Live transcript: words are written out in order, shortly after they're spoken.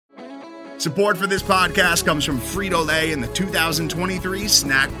Support for this podcast comes from Frito-Lay and the 2023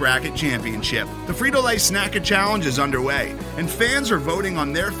 Snack Bracket Championship. The Frito-Lay Snack Challenge is underway, and fans are voting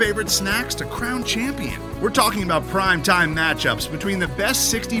on their favorite snacks to crown champion. We're talking about prime-time matchups between the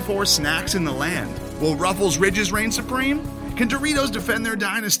best 64 snacks in the land. Will Ruffles Ridges reign supreme? Can Doritos defend their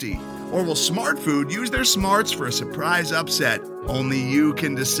dynasty? Or will Smart Food use their smarts for a surprise upset? Only you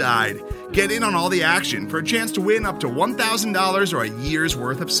can decide. Get in on all the action for a chance to win up to $1,000 or a year's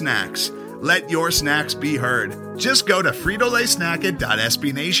worth of snacks. Let your snacks be heard. Just go to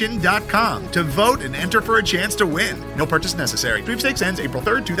fritolaysnacket.sbnation.com to vote and enter for a chance to win. No purchase necessary. Sweepstakes ends April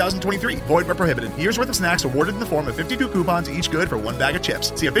 3rd, 2023. Void where prohibited. Year's worth of snacks awarded in the form of 52 coupons, each good for one bag of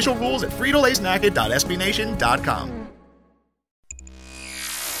chips. See official rules at fritolaysnacket.sbnation.com.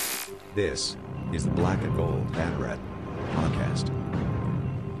 This is the Black and Gold Banneret podcast.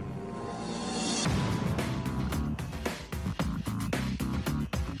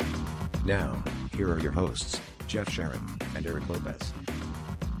 Now, here are your hosts, Jeff Sharon and Eric Lopez.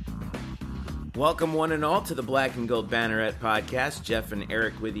 Welcome one and all to the Black and Gold Banneret podcast. Jeff and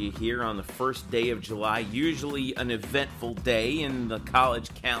Eric with you here on the first day of July, usually an eventful day in the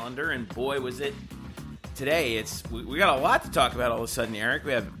college calendar, and boy was it today. We got a lot to talk about all of a sudden, Eric.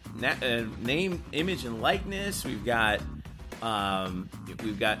 We have name, image, and likeness. We've got our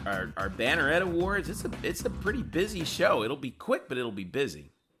Banneret Awards. It's a pretty busy show. It'll be quick, but it'll be busy.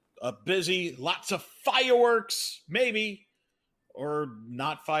 Busy, lots of fireworks, maybe, or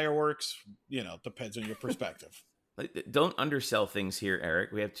not fireworks. Depends on your perspective. Don't undersell things here,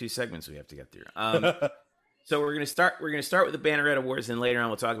 Eric. We have two segments we have to get through. So we're gonna start with the Banneret Awards, and later on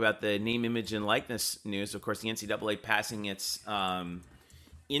we'll talk about the name, image, and likeness news. Of course, the NCAA passing its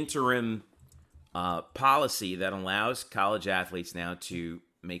interim policy that allows college athletes now to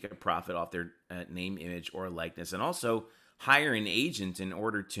make a profit off their name, image, or likeness, and also hire an agent in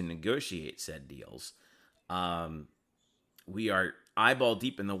order to negotiate said deals. We are eyeball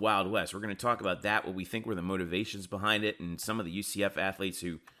deep in the Wild West. We're going to talk about that, what we think were the motivations behind it, and some of the UCF athletes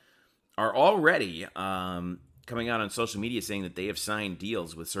who are already coming out on social media saying that they have signed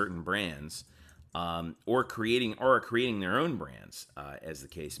deals with certain brands or are creating their own brands, as the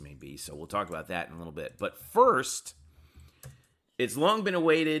case may be. So we'll talk about that in a little bit. But first, it's long been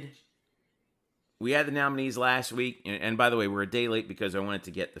awaited. We had the nominees last week, and by the way, we're a day late because I wanted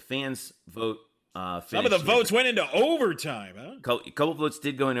to get the fans' vote finished. Some of the votes went into overtime, huh? A couple votes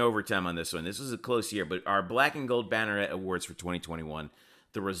did go into overtime on this one. This was a close year, but our Black and Gold Banneret Awards for 2021,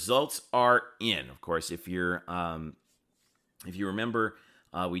 the results are in. Of course, if you remember,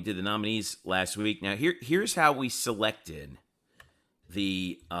 we did the nominees last week. Now, here's how we selected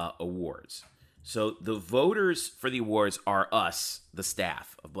the awards. So the voters for the awards are us, the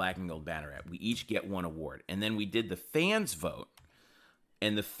staff of Black and Gold Banneret. We each get one award. And then we did the fans vote.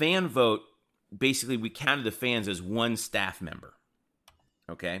 And the fan vote, basically we counted the fans as one staff member.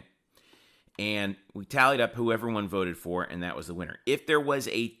 Okay? And we tallied up who everyone voted for, and that was the winner. If there was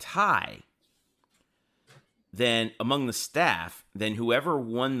a tie, then among the staff, then whoever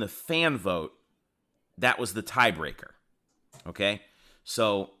won the fan vote, that was the tiebreaker. Okay?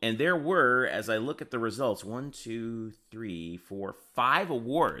 So, and there were, as I look at the results, 5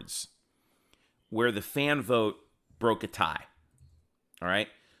 awards where the fan vote broke a tie. All right?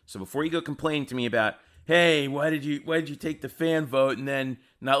 So before you go complaining to me about, hey, why did you take the fan vote and then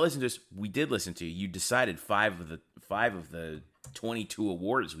not listen to us? We did listen to you. You decided 5 of the 22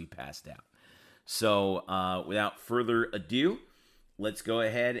 awards we passed out. So, without further ado, let's go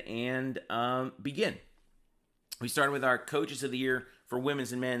ahead and begin. We started with our Coaches of the Year for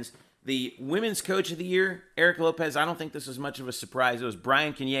women's and men's. The women's Coach of the Year, Eric Lopez, I don't think this was much of a surprise. It was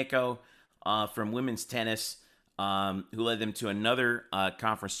Brian Kanyeko from women's tennis, who led them to another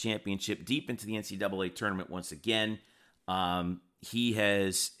conference championship deep into the NCAA tournament once again. He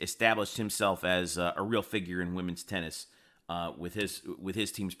has established himself as a real figure in women's tennis with his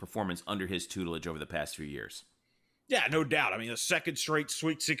team's performance under his tutelage over the past few years. Yeah, no doubt. I mean, a second straight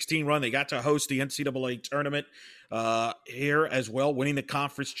Sweet 16 run. They got to host the NCAA tournament here as well, winning the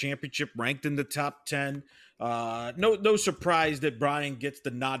conference championship, ranked in the top 10. No surprise that Brian gets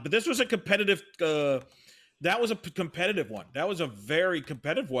the nod, but this was a competitive. That was a competitive one. That was a very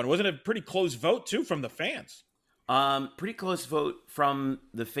competitive one. Wasn't it a pretty close vote too from the fans? Pretty close vote from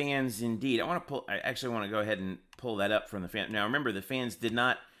the fans, indeed. I actually want to go ahead and pull that up from the fans. Now, remember, the fans did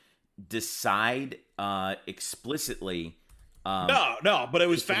not decide explicitly. No, but it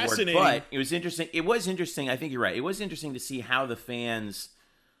was fascinating. But it was interesting. It was interesting. I think you're right. It was interesting to see how the fans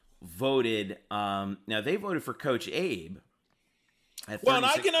voted. Now, they voted for Coach Abe. Well, and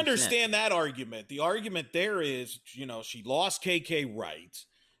I can understand that argument. The argument there is, she lost KK Wright.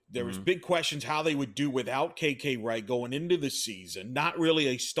 There was big questions how they would do without KK Wright going into the season, not really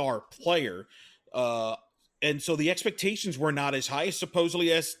a star player. And so the expectations were not as high as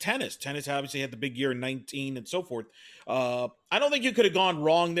supposedly as tennis. Tennis obviously had the big year in 19 and so forth. I don't think you could have gone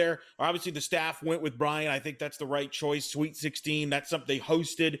wrong there. Obviously, the staff went with Brian. I think that's the right choice. Sweet 16, that's something they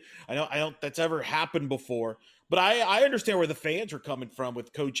hosted. I don't that's ever happened before. But I understand where the fans are coming from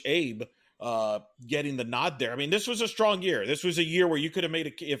with Coach Abe getting the nod there. I mean, this was a strong year. This was a year where you could have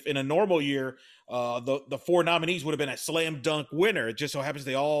made if in a normal year, the 4 nominees would have been a slam dunk winner. It just so happens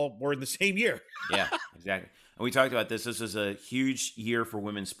they all were in the same year. Yeah, exactly. And we talked about this. This was a huge year for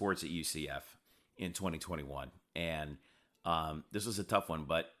women's sports at UCF in 2021, and this was a tough one.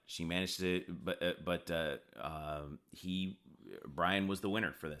 But she managed to. Brian was the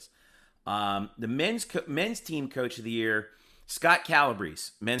winner for this. The men's team coach of the year, Scott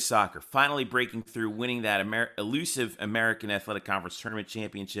Calabrese, men's soccer, finally breaking through, winning that elusive American Athletic Conference tournament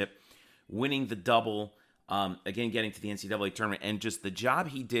championship, winning the double, again getting to the NCAA tournament, and just the job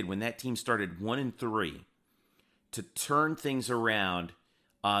he did when that team started 1-3 to turn things around.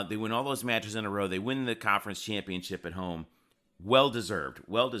 They win all those matches in a row. They win the conference championship at home. Well deserved,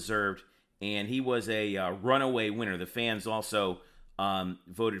 and he was a runaway winner. The fans also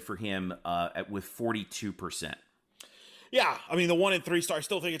voted for him with 42%. Yeah, I mean, the 1-3 start, I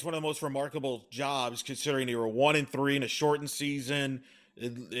still think it's one of the most remarkable jobs considering they were 1-3 in a shortened season.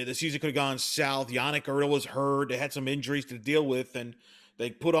 The season could have gone south. Yannick Ertl was hurt. They had some injuries to deal with, and they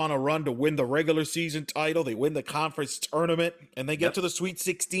put on a run to win the regular season title. They win the conference tournament, and they get to the Sweet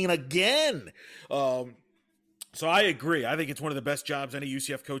 16 again. So I agree. I think it's one of the best jobs any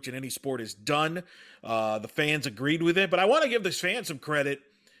UCF coach in any sport has done. The fans agreed with it, but I want to give this fan some credit.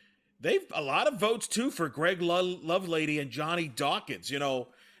 They've a lot of votes too for Greg Lovelady and Johnny Dawkins. You know,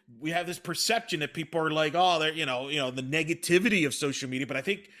 we have this perception that people are like, oh, they're the negativity of social media. But I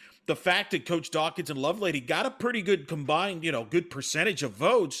think the fact that Coach Dawkins and Lovelady got a pretty good combined, good percentage of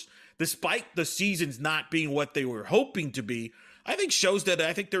votes, despite the seasons not being what they were hoping to be, I think shows that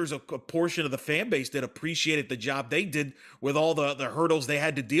I think there's a portion of the fan base that appreciated the job they did with all the hurdles they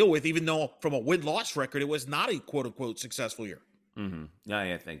had to deal with, even though from a win-loss record, it was not a quote-unquote successful year. Mm-hmm. Yeah,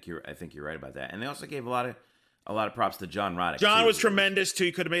 I think you're right about that. And they also gave a lot of props to John Roddick. John was tremendous too.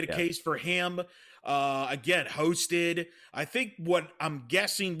 You could have made a case for him. Again, hosted. I think what I'm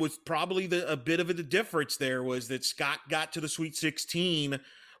guessing was probably a bit of the difference there was that Scott got to the Sweet 16,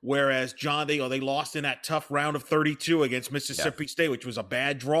 whereas John they lost in that tough round of 32 against Mississippi State, which was a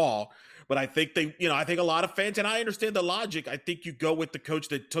bad draw. But I think I think a lot of fans, and I understand the logic. I think you go with the coach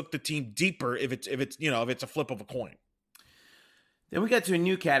that took the team deeper if it's a flip of a coin. Then we got to a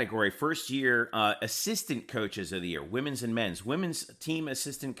new category, first year assistant coaches of the year, women's and men's. Women's team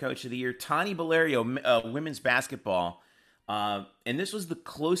assistant coach of the year, Tani Valerio, women's basketball. And this was the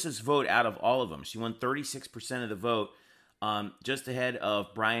closest vote out of all of them. She won 36% of the vote, just ahead of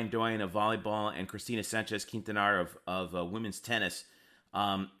Brian Doyen of volleyball and Cristina Sanchez Quintanar of women's tennis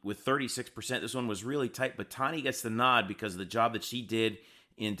with 36%. This one was really tight, but Tani gets the nod because of the job that she did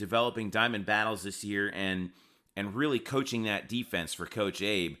in developing diamond battles this year and really coaching that defense for Coach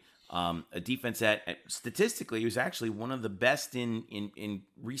Abe, a defense that statistically was actually one of the best in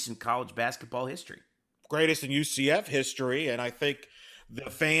recent college basketball history. Greatest in UCF history, and I think the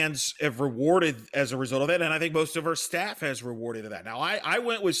fans have rewarded as a result of that, and I think most of our staff has rewarded that. Now, I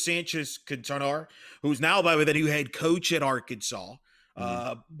went with Sanchez Quintanar, who's now by the new head coach at Arkansas,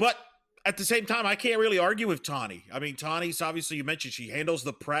 but at the same time, I can't really argue with Tani. I mean, Tani's obviously, you mentioned she handles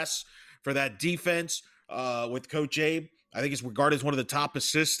the press for that defense. With Coach Abe, I think is regarded as one of the top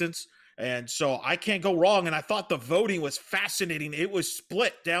assistants. And so I can't go wrong. And I thought the voting was fascinating. It was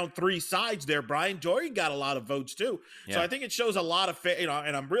split down 3 sides there. Brian Doyen got a lot of votes too. Yeah. So I think it shows a lot of, and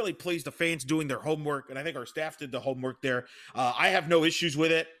I'm really pleased the fans doing their homework. And I think our staff did the homework there. I have no issues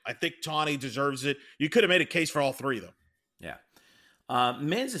with it. I think Tani deserves it. You could have made a case for all 3 though. Yeah.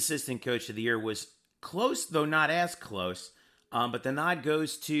 Men's assistant coach of the year was close, though not as close. But the nod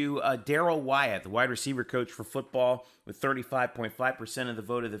goes to Daryl Wyatt, the wide receiver coach for football, with 35.5% of the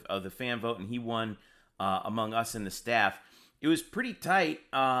vote of the fan vote, and he won among us and the staff. It was pretty tight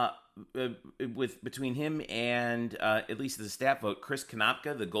between him and at least the staff vote, Chris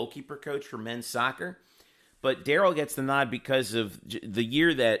Konopka, the goalkeeper coach for men's soccer. But Daryl gets the nod because of the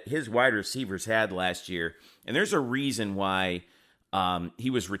year that his wide receivers had last year, and there's a reason why. He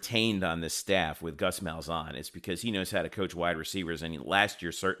was retained on this staff with Gus Malzahn. It's because he knows how to coach wide receivers, and last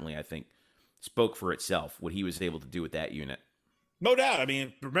year certainly, I think, spoke for itself, what he was able to do with that unit. No doubt. I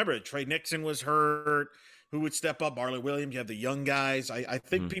mean, remember, Trey Nixon was hurt. who would step up. Marlon Williams, you have the young guys. I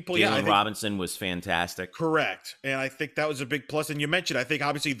think people, Jalen Robinson was fantastic. Correct. And I think that was a big plus. And you mentioned, I think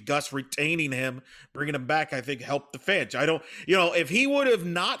obviously Gus retaining him, bringing him back, I think helped the fans. If he would have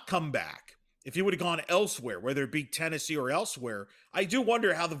not come back, if he would have gone elsewhere, whether it be Tennessee or elsewhere, I do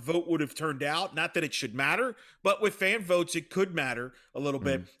wonder how the vote would have turned out. Not that it should matter, but with fan votes, it could matter a little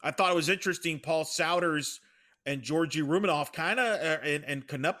bit. I thought it was interesting. Paul Souders and Georgie Rumenoff kind of, and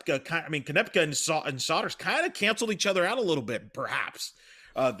Konepka and Souders kind of canceled each other out a little bit, perhaps.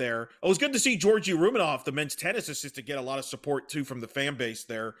 There. It was good to see Georgie Rumenoff, the men's tennis assistant, get a lot of support too from the fan base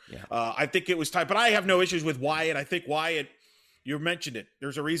there. Yeah. I think it was tight, but I have no issues with Wyatt. I think Wyatt, you mentioned it.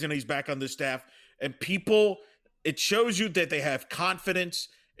 There's a reason he's back on the staff, and people, it shows you that they have confidence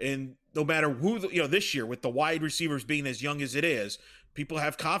in no matter who, this year with the wide receivers being as young as it is, people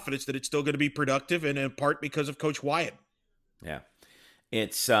have confidence that it's still going to be productive, and in part because of Coach Wyatt. Yeah,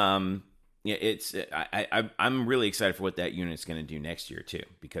 I'm really excited for what that unit's going to do next year too,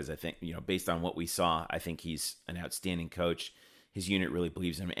 because I think, based on what we saw, I think he's an outstanding coach. His unit really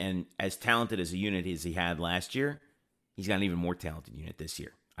believes in him, and as talented as a unit as he had last year, he's got an even more talented unit this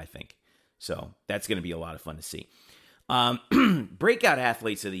year, I think. So that's going to be a lot of fun to see. Breakout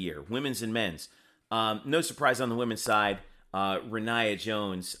athletes of the year, women's and men's. No surprise on the women's side. Renaya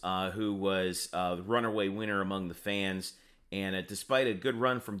Jones, who was the runaway winner among the fans, and despite a good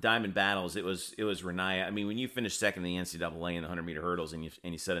run from Diamond Battles, it was Renaya. I mean, when you finish second in the NCAA in the 100-meter hurdles, and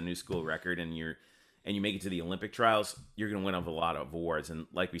you set a new school record, and you make it to the Olympic trials, you're going to win a lot of awards. And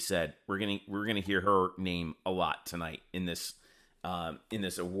like we said, we're gonna hear her name a lot tonight in this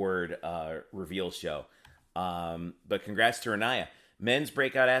award reveal show. But congrats to Renaya. Men's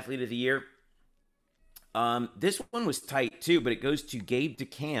breakout athlete of the year. This one was tight too, but it goes to Gabe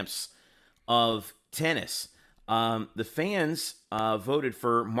DeCamps of tennis. The fans voted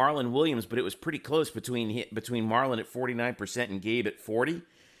for Marlon Williams, but it was pretty close between Marlon at 49% and Gabe at 40%.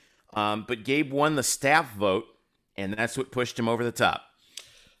 But Gabe won the staff vote, and that's what pushed him over the top.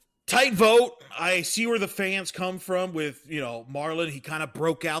 Tight vote. I see where the fans come from with, Marlon. He kind of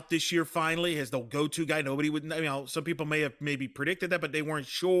broke out this year finally as the go-to guy. Nobody would, some people may have maybe predicted that, but they weren't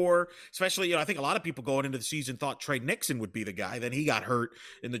sure. Especially, I think a lot of people going into the season thought Trey Nixon would be the guy. Then he got hurt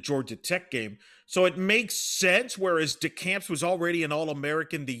in the Georgia Tech game. So it makes sense, whereas DeCamps was already an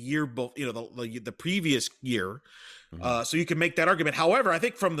All-American the year, the previous year. So you can make that argument. However, I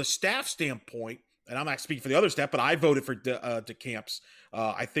think from the staff standpoint, and I'm not speaking for the other staff, but I voted for DeCamps,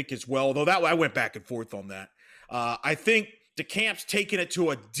 I think as well. Although I went back and forth on that. I think DeCamps taking it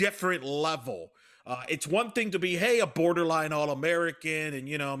to a different level. It's one thing to be, a borderline All-American,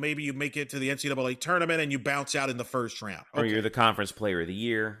 and, maybe you make it to the NCAA tournament and you bounce out in the first round. Okay. Or you're the conference player of the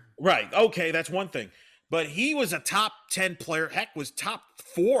year. Right. Okay, that's one thing. But he was a top 10 player. Heck, was top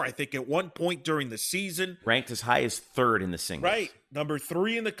 4, I think, at one point during the season. Ranked as high as 3rd in the singles. Right. Number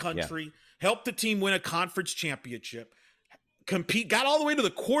 3 in the country. Yeah. Helped the team win a conference championship. Got all the way to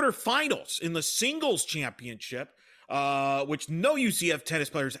the quarterfinals in the singles championship, which no UCF tennis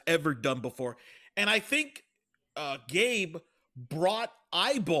player's ever done before. And I think Gabe brought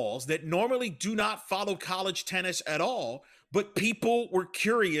eyeballs that normally do not follow college tennis at all, but people were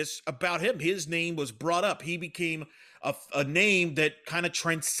curious about him. His name was brought up. He became a name that kind of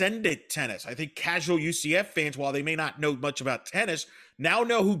transcended tennis. I think casual UCF fans, while they may not know much about tennis, now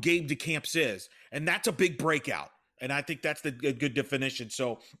know who Gabe DeCamps is. And that's a big breakout. And I think that's a good definition.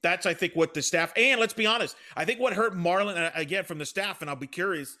 So that's, I think, what the staff, and let's be honest, I think what hurt Marlon, again, from the staff, and I'll be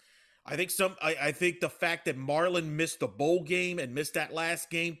curious, I think the fact that Marlon missed the bowl game and missed that last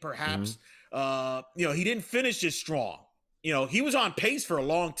game, perhaps, he didn't finish as strong. He was on pace for a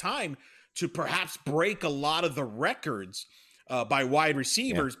long time to perhaps break a lot of the records by wide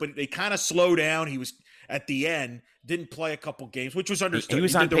receivers, but they kind of slowed down. He was at the end, didn't play a couple games, which was understood. He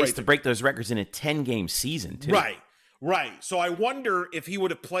was on pace to break those records in a 10-game season, too. Right. So I wonder if he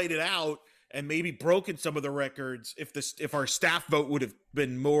would have played it out and maybe broken some of the records if our staff vote would have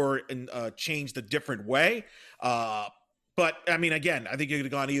been more and changed a different way. But I mean, again, I think it could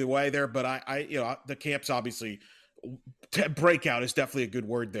have gone either way there. But the camps obviously breakout is definitely a good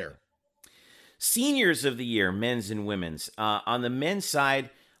word there. Seniors of the year, men's and women's. On the men's side,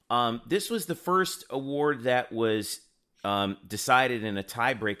 this was the first award that was decided in a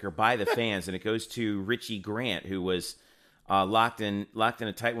tiebreaker by the fans, and it goes to Richie Grant, who was locked in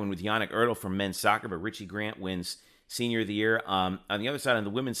a tight one with Yannick Ertl from men's soccer, but Richie Grant wins Senior of the Year. On the other side, on the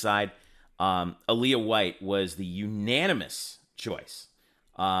women's side, Aaliyah White was the unanimous choice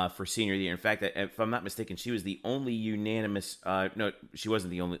for Senior of the Year. In fact, if I'm not mistaken, she was the only unanimous. No, she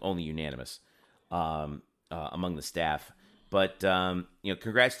wasn't the only unanimous among the staff. But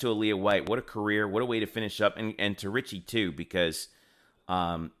congrats to Aaliyah White. What a career! What a way to finish up, and to Richie too, because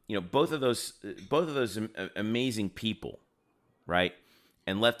both of those amazing people, right,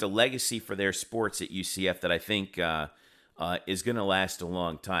 and left a legacy for their sports at UCF that I think is going to last a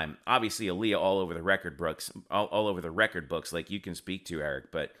long time. Obviously, Aaliyah all over the record books, like you can speak to,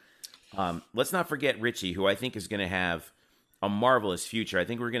 Eric. But let's not forget Richie, who I think is going to have a marvelous future. I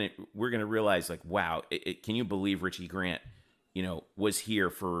think we're gonna realize, like, wow, can you believe Richie Grant, was here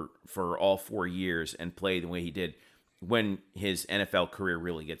for all 4 years and played the way he did when his NFL career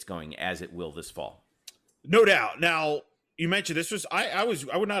really gets going, as it will this fall. No doubt. Now, you mentioned this was I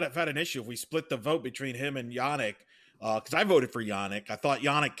would not have had an issue if we split the vote between him and Yannick, because I voted for Yannick. I thought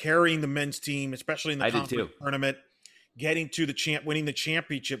Yannick carrying the men's team, especially in the conference tournament, getting to winning the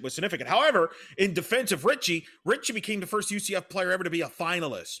championship was significant. However, in defense of Richie became the first UCF player ever to be a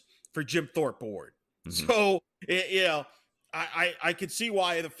finalist for Jim Thorpe Award. Mm-hmm. So, I could see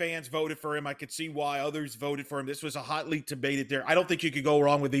why the fans voted for him. I could see why others voted for him. This was a hotly debated there. I don't think you could go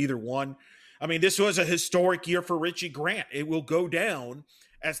wrong with either one. I mean, this was a historic year for Richie Grant. It will go down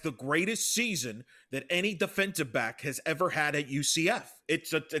as the greatest season that any defensive back has ever had at UCF.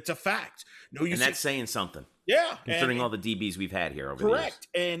 It's a fact. And that's saying something. Yeah, considering all the DBs we've had here over the years. Correct,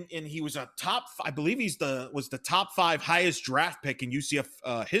 and he was a top. I believe was the top 5 highest draft pick in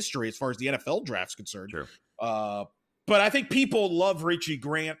UCF history as far as the NFL draft's concerned. True. But I think people love Richie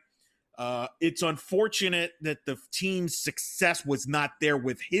Grant. It's unfortunate that the team's success was not there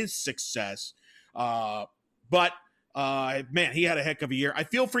with his success. But man, he had a heck of a year. I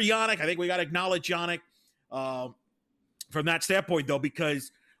feel for Yannick. I think we got to acknowledge Yannick from that standpoint, though,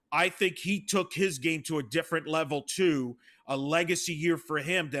 because I think he took his game to a different level too. A legacy year for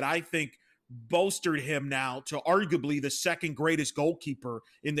him that I think bolstered him now to arguably the second greatest goalkeeper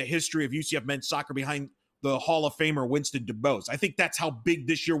in the history of UCF men's soccer, behind the Hall of Famer Winston DuBose. I think that's how big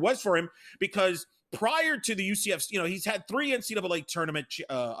this year was for him, because prior to the UCF, he's had 3 NCAA tournament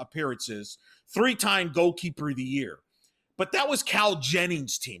appearances, 3-time goalkeeper of the year. But that was Cal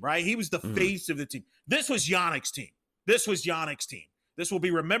Jennings' team, right? He was the face of the team. This was Yannick's team. This will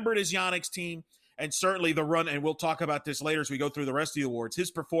be remembered as Yannick's team, and certainly the run, and we'll talk about this later as we go through the rest of the awards.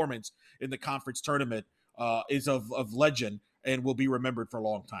 His performance in the conference tournament is of legend and will be remembered for a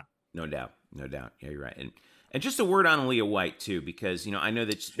long time. No doubt. Yeah, you're right. And just a word on Aaliyah White too, because I know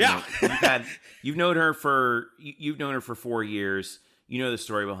that you've known her for 4 years. You know the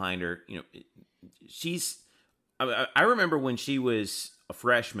story behind her. I remember when she was a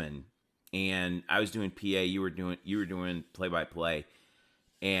freshman and I was doing PA. You were doing play-by-play,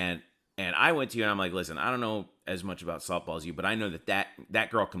 and I went to you and I'm like, listen, I don't know as much about softball as you, but I know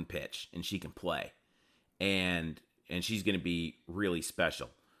that girl can pitch and she can play, and she's going to be really special.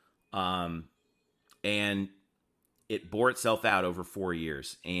 And it bore itself out over 4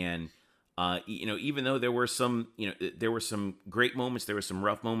 years. And, even though there were some great moments, there were some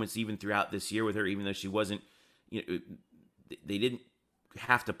rough moments even throughout this year with her, even though she wasn't, they didn't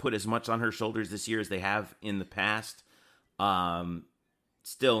have to put as much on her shoulders this year as they have in the past.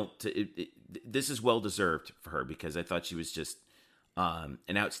 This is well-deserved for her, because I thought she was just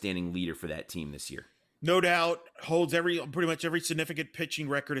an outstanding leader for that team this year. No doubt, holds pretty much every significant pitching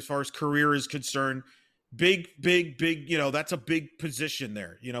record as far as career is concerned. Big, that's a big position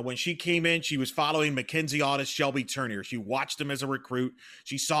there. When she came in, she was following Mackenzie Audis, Shelby Turner. She watched them as a recruit.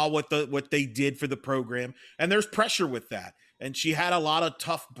 She saw what they did for the program, and there's pressure with that. And she had a lot of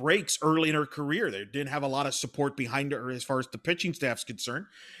tough breaks early in her career. They didn't have a lot of support behind her as far as the pitching staff's concerned.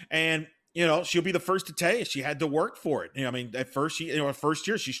 And she'll be the first to tell you she had to work for it. At first, her first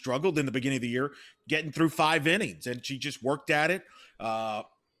year, she struggled in the beginning of the year getting through 5 innings, and she just worked at it.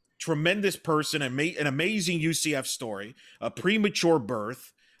 Tremendous person, an amazing UCF story, a premature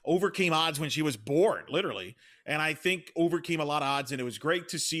birth, overcame odds when she was born, literally. And I think overcame a lot of odds, and it was great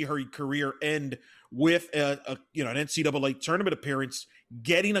to see her career end with an NCAA tournament appearance,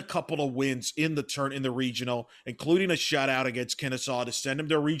 getting a couple of wins in the regional, including a shutout against Kennesaw to send them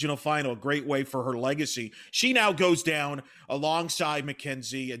to a regional final. A great way for her legacy. She now goes down alongside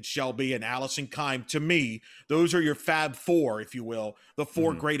Mackenzie and Shelby and Allison Kime. To me, those are your Fab Four, if you will, the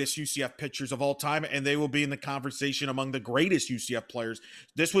 4 greatest UCF pitchers of all time, and they will be in the conversation among the greatest UCF players.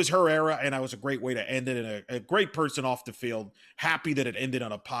 This was her era, and that was a great way to end it, and a great person off the field. Happy that it ended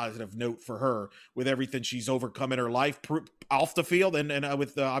on a positive note for her with everything she's overcome in her life off the field, and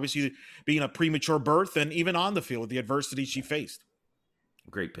with obviously being a premature birth, and even on the field with the adversity she faced.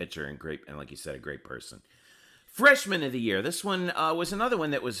 Great pitcher and like you said, a great person. Freshman of the year. This one was another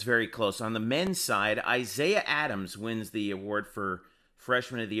one that was very close. On the men's side, Isaiah Adams wins the award for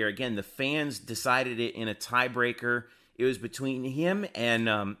Freshman of the Year. Again, the fans decided it in a tiebreaker. it was between him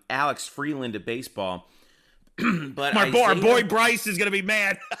and Alex Freeland of baseball. But our boy Bryce is going to be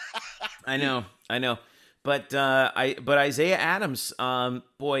mad. I know. But Isaiah Adams,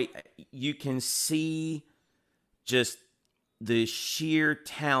 boy, you can see just the sheer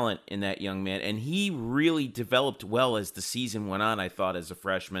talent in that young man, and he really developed well as the season went on. I thought as a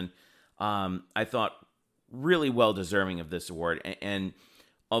freshman, I thought really well deserving of this award. And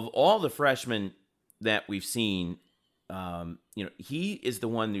of all the freshmen that we've seen, he is the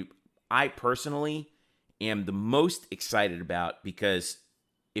one who I personally am the most excited about, because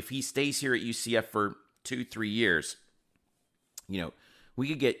if he stays here at UCF for 2-3 years,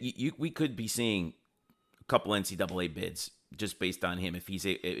 we could be seeing a couple NCAA bids just based on him if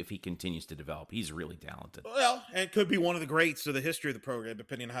he continues to develop. He's really talented. Well, and could be one of the greats of the history of the program,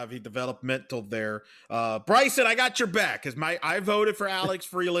 depending on how he developmental there. Bryson, I got your back, because I voted for Alex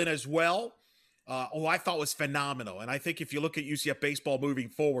Freeland as well. I thought was phenomenal. And I think if you look at UCF baseball moving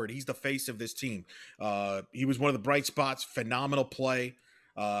forward, he's the face of this team. He was one of the bright spots, phenomenal play.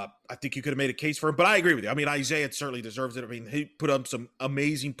 I think you could have made a case for him, but I agree with you. I mean, Isaiah certainly deserves it. I mean, he put up some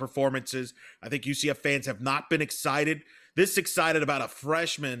amazing performances. I think UCF fans have not been excited about a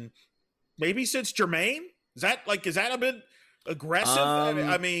freshman maybe since Jermaine. Is that a bit aggressive?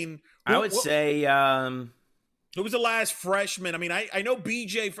 I mean, I would say who was the last freshman? I mean, I know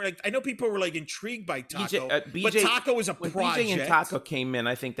BJ. I know people were like intrigued by Taco, but Taco was a project. BJ and Taco came in,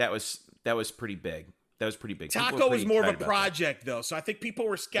 I think that was pretty big. That was pretty big. Taco was more of a project, though, so I think people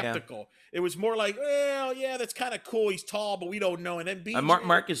were skeptical. Yeah. It was more like, well, yeah, that's kind of cool. He's tall, but we don't know. And then BJ,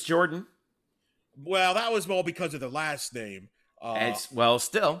 Marcus Jordan. Well, that was all because of the last name.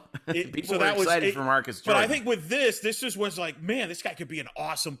 Still, people were excited for Marcus Jordan. But I think with this was like, man, this guy could be an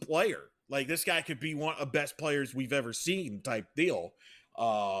awesome player. Like, this guy could be one of the best players we've ever seen type deal.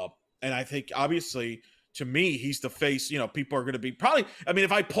 And I think, obviously, to me, he's the face. People are going to be probably – I mean,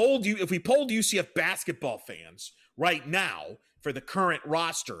 if we polled UCF basketball fans right now for the current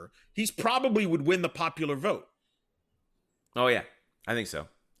roster, he's probably would win the popular vote. Oh, yeah. I think so.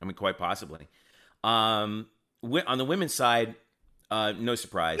 I mean, quite possibly. On the women's side, no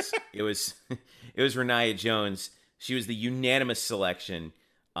surprise. It was Renaya Jones. She was the unanimous selection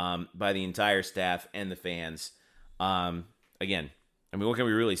by the entire staff and the fans. Again, I mean, what can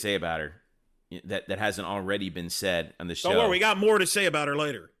we really say about her that hasn't already been said on the show? Don't worry, we got more to say about her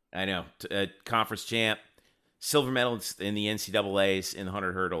later. I know. Conference champ, silver medalist in the NCAAs in the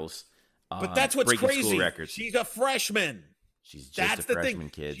 100 hurdles. But that's what's crazy. School records. She's a freshman. She's just a freshman,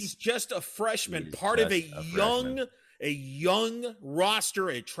 kids. She's just a freshman, part of a young roster,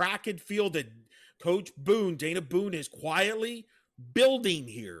 a track and field that Coach Dana Boone, is quietly building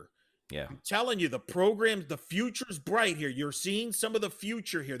here. Yeah. I'm telling you, the future's bright here. You're seeing some of the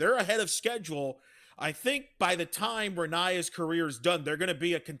future here. They're ahead of schedule. I think by the time Renaya's career is done, they're going to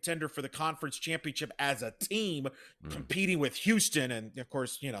be a contender for the conference championship as a team, competing with Houston and, of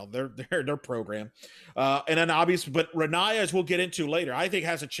course, their program. And then obviously, but Renaya, as we'll get into later, I think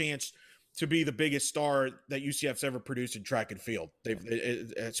has a chance to be the biggest star that UCF's ever produced in track and field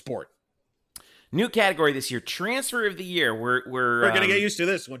sport. New category this year, transfer of the year. We're going to get used to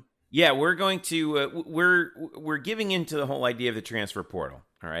this one. Yeah, we're going to we're giving into the whole idea of the transfer portal.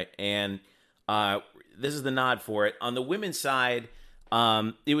 All right, and this is the nod for it. On the women's side,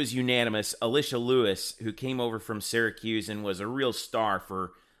 it was unanimous. Alicia Lewis, who came over from Syracuse and was a real star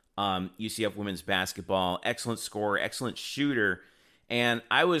for UCF women's basketball. Excellent scorer, excellent shooter. And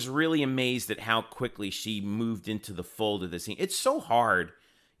I was really amazed at how quickly she moved into the fold of this team. It's so hard,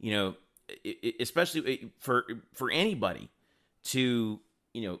 especially for anybody to,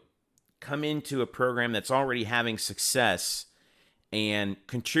 come into a program that's already having success and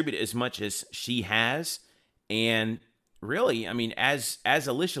contribute as much as she has. And really, I mean, as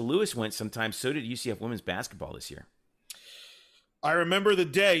Alicia Lewis went sometimes, so did UCF women's basketball this year. I remember the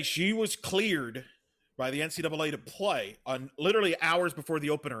day she was cleared by the NCAA to play on literally hours before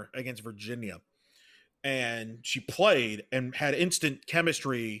the opener against Virginia. And she played and had instant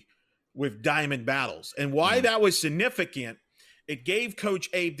chemistry with Diamond Battles. And why that was significant, it gave Coach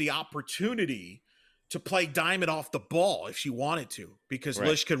Abe the opportunity to play Diamond off the ball if she wanted to, because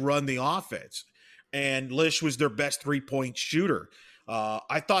Lish could run the offense. And Lish was their best three-point shooter.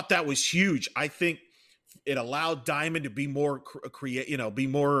 I thought that was huge. I think it allowed Diamond to be more be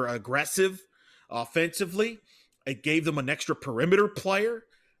more aggressive offensively. It gave them an extra perimeter player.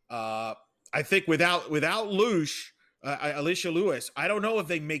 I think without Alicia Lewis, I don't know if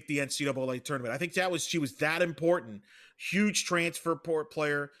they make the NCAA tournament. I think she was that important. Huge transfer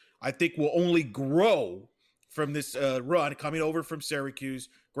player. I think will only grow from this run coming over from Syracuse.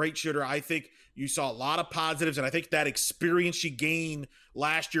 Great shooter. I think you saw a lot of positives, and I think that experience she gained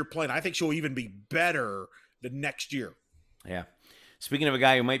last year playing, I think she'll even be better the next year. Yeah. Speaking of a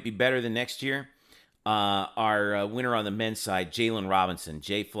guy who might be better than next year, our winner on the men's side, Jalen Robinson,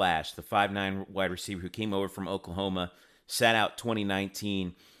 Jay Flash, the 5'9" wide receiver who came over from Oklahoma, sat out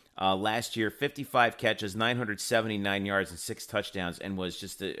 2019. Last year, 55 catches, 979 yards, and 6 touchdowns, and was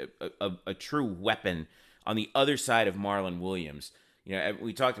just a true weapon on the other side of Marlon Williams.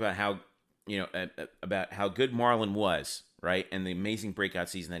 We talked about how good Marlon was, right, and the amazing breakout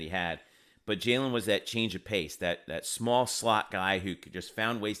season that he had. But Jalen was that change of pace, that small slot guy who could just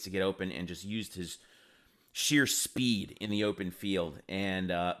found ways to get open and just used his sheer speed in the open field.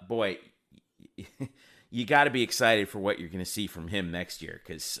 And boy, you got to be excited for what you're going to see from him next year,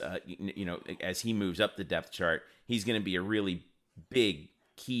 because as he moves up the depth chart, he's going to be a really big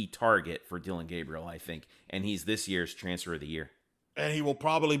key target for Dylan Gabriel, I think, and he's this year's transfer of the year. And he will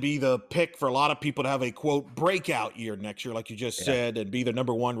probably be the pick for a lot of people to have a, quote, breakout year next year, like you just said, and be the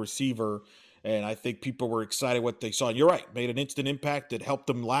number one receiver. And I think people were excited what they saw. And you're right, made an instant impact that helped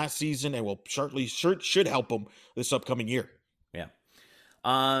them last season and will certainly should help them this upcoming year. Yeah.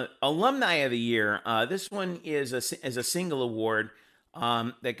 Alumni of the year. This one is a single award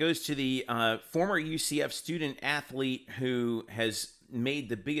that goes to the former UCF student athlete who has made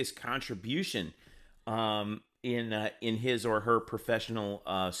the biggest contribution in his or her professional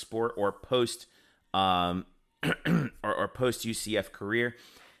sport or post or post UCF career.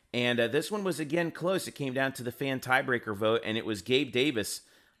 And this one was again close. It came down to the fan tiebreaker vote, and it was Gabe Davis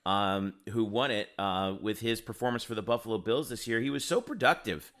who won it with his performance for the Buffalo Bills this year. He was so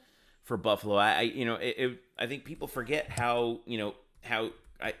productive for Buffalo. I think people forget how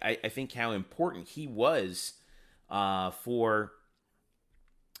important he was for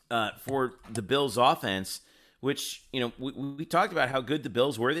the Bills offense, which, we talked about how good the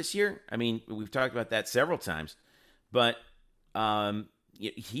Bills were this year. I mean, we've talked about that several times, but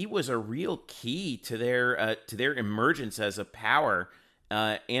he was a real key to their emergence as a power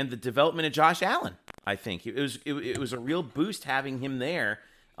and the development of Josh Allen. I think it was a real boost having him there.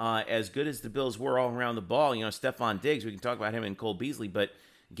 As good as the Bills were all around the ball, Stephon Diggs, we can talk about him and Cole Beasley, but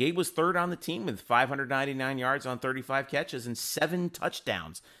Gabe was third on the team with 599 yards on 35 catches and 7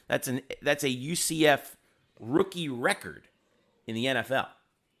 touchdowns. That's a UCF rookie record in the NFL.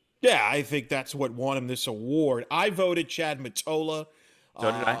 Yeah, I think that's what won him this award. I voted Chad Mottola.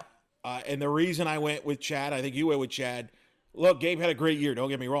 So did I. And the reason I went with Chad, I think you went with Chad. Look, Gabe had a great year, don't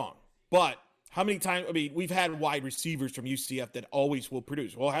get me wrong. But how many times, we've had wide receivers from UCF that always will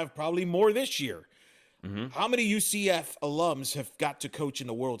produce. We'll have probably more this year. Mm-hmm. How many UCF alums have got to coach in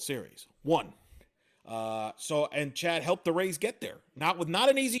the World Series? One. And Chad helped the Rays get there. Not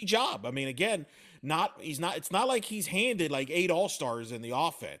an easy job. Again, it's not like he's handed like 8 All-Stars in the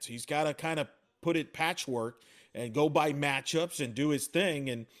offense. He's got to kind of put it patchwork and go by matchups and do his thing.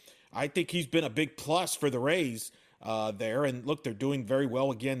 And I think he's been a big plus for the Rays there. And look, they're doing very well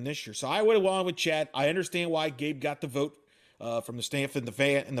again this year. So I would have gone with Chad. I understand why Gabe got the vote from the staff and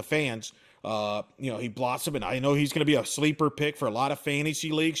the fans. He blossomed, and I know he's going to be a sleeper pick for a lot of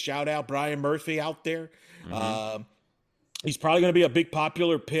fantasy leagues. Shout out Brian Murphy out there. Mm-hmm. He's probably going to be a big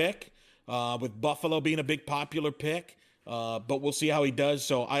popular pick, with Buffalo being a big popular pick. But we'll see how he does.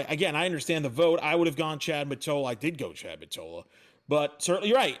 So I understand the vote. I would have gone Chad Mottola. I did go Chad Mottola, but certainly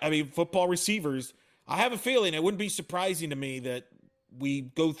you're right. Football receivers, I have a feeling it wouldn't be surprising to me that we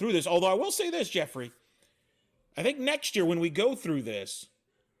go through this. Although I will say this, Jeffrey, I think next year when we go through this,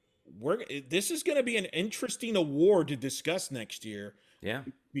 this is going to be an interesting award to discuss next year. Yeah.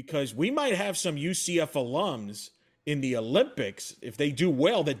 Because we might have some UCF alums in the Olympics, if they do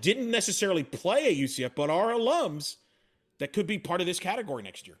well, that didn't necessarily play at UCF, but are alums that could be part of this category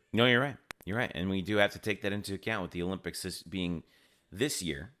next year. No, you're right. You're right. And we do have to take that into account with the Olympics being this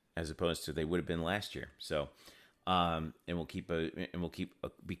year as opposed to they would have been last year. So, and we'll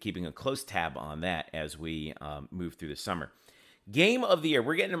be keeping a close tab on that as we move through the summer. Game of the year.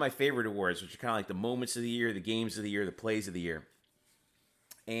 We're getting to my favorite awards, which are kind of like the moments of the year, the games of the year, the plays of the year.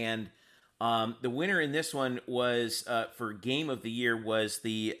 And the winner in this one was, for game of the year, was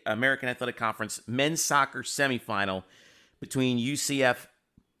the American Athletic Conference men's soccer semifinal between UCF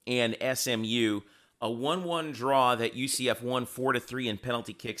and SMU. A 1-1 draw that UCF won 4-3 in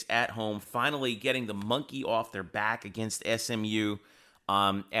penalty kicks at home, finally getting the monkey off their back against SMU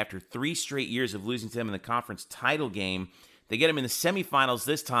after 3 straight years of losing to them in the conference title game. They get him in the semifinals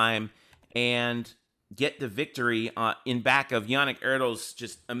this time and get the victory in back of Yannick Erdl's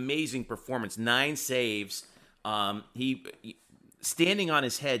just amazing performance. 9 saves. standing on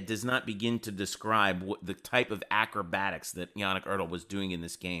his head does not begin to describe what the type of acrobatics that Yannick Ertl was doing in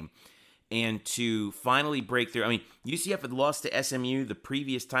this game. And to finally break through, I mean, UCF had lost to SMU the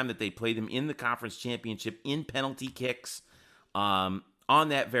previous time that they played them in the conference championship in penalty kicks on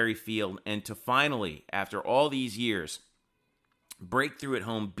that very field. And to finally, after all these years, break through at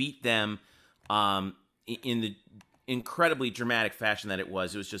home, beat them in the incredibly dramatic fashion that it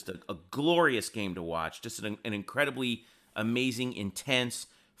was. It was just a glorious game to watch, just an incredibly amazing, intense,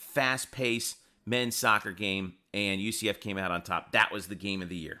 fast-paced men's soccer game, and UCF came out on top. That was the game of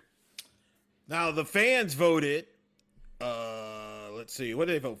the year. Now, the fans voted, let's see, what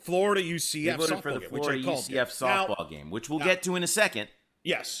did they vote? Florida UCF they voted softball for the game, Florida UCF softball game, which we'll get to in a second.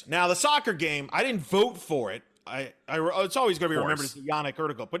 Yes. Now, the soccer game, I didn't vote for it. It's always going to be remembered as the Yannick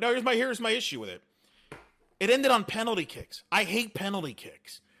Ertl. But no, here's my issue with it. It ended on penalty kicks. I hate penalty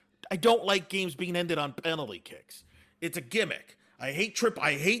kicks. I don't like games being ended on penalty kicks. It's a gimmick. I hate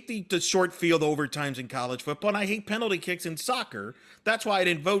the short field overtimes in college football, and I hate penalty kicks in soccer. That's why I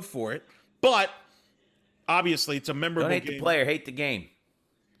didn't vote for it. But obviously, it's a memorable game. Don't hate the player, hate the game.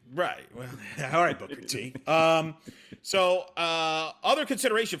 Right. Well, all right, Booker T. So other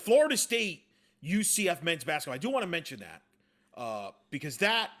consideration, Florida State, UCF men's basketball. I do want to mention that because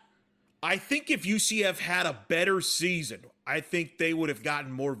I think if UCF had a better season, I think they would have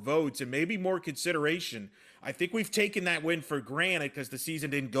gotten more votes and maybe more consideration. I think we've taken that win for granted because the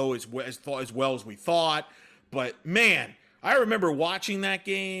season didn't go as well as we thought. But, man, I remember watching that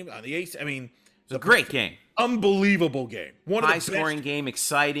game on the Ace. I mean, it was a great game. Unbelievable game. High-scoring game,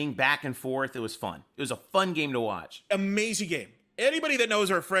 exciting, back and forth. It was fun. It was a fun game to watch. Amazing game. Anybody that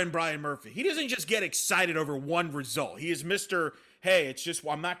knows our friend Brian Murphy, he doesn't just get excited over one result. He is Mr. Hey, it's just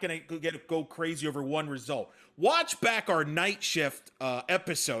I'm not going to go crazy over one result. Watch back our night shift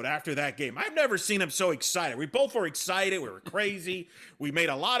episode after that game. I've never seen him so excited. We both were excited. We were crazy. We made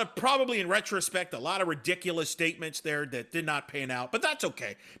a lot of, probably in retrospect, a lot of ridiculous statements there that did not pan out. But that's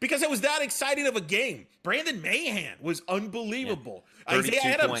okay because it was that exciting of a game. Brandon Mahan was unbelievable. Yeah,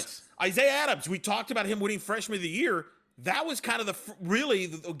 Isaiah Adams, we talked about him winning Freshman of the Year. That was kind of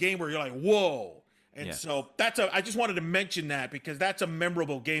the game where you're like, whoa. And so I just wanted to mention that because that's a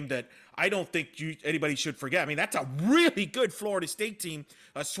memorable game that I don't think anybody should forget. I mean, that's a really good Florida State team,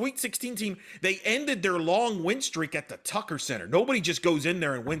 a Sweet 16 team. They ended their long win streak at the Tucker Center. Nobody just goes in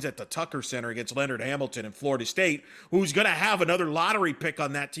there and wins at the Tucker Center against Leonard Hamilton and Florida State, who's going to have another lottery pick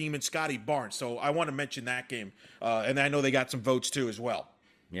on that team in Scotty Barnes. So I want to mention that game. And I know they got some votes too as well.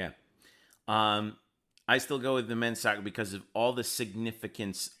 Yeah. I still go with the men's soccer because of all the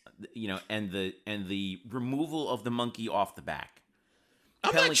significance, and the removal of the monkey off the back.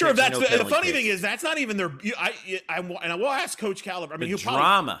 I'm not sure if that's the funny thing is that's not even their. I will ask Coach Caliber. I mean, the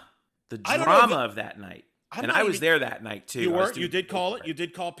drama of that night, I was there that night too. You were. You did call it. You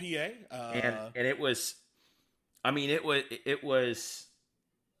did call PA, and it was. I mean, it was.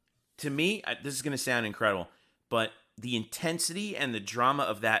 To me, this is going to sound incredible, but the intensity and the drama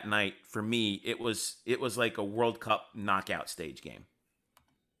of that night for me, it was like a World Cup knockout stage game.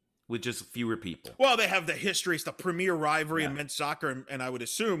 With just fewer people. Well, they have the history. It's the premier rivalry in men's soccer, and I would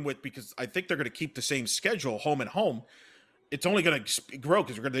assume because I think they're going to keep the same schedule, home and home. It's only going to grow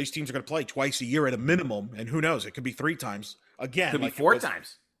because these teams are going to play twice a year at a minimum, and who knows? It could be 3 times again. Could be 4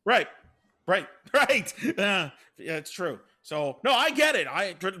 times. Right. Yeah, it's true. So no, I get it.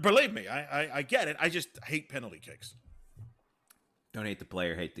 Believe me, I get it. I just hate penalty kicks. Don't hate the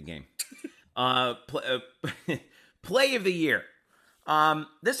player, hate the game. Play of the year.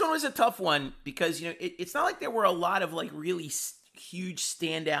 This one was a tough one because, it's not like there were a lot of really huge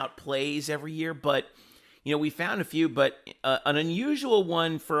standout plays every year, but, we found a few, but an unusual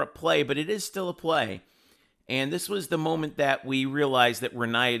one for a play, but it is still a play. And this was the moment that we realized that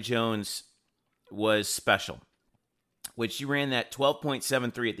Renaya Jones was special, which she ran that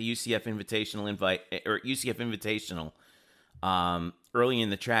 12.73 at the UCF Invitational early in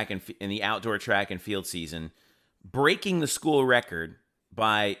the track and in the outdoor track and field season, breaking the school record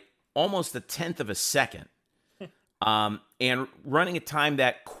by almost 1/10 of a second, and running a time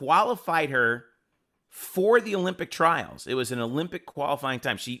that qualified her for the Olympic trials. It was an Olympic qualifying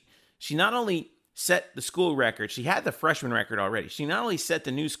time. She not only set the school record, she had the freshman record already. She not only set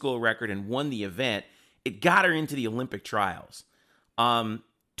the new school record and won the event, it got her into the Olympic trials.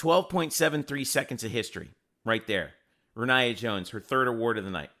 12.73 seconds of history right there. Renaya Jones, her 3rd award of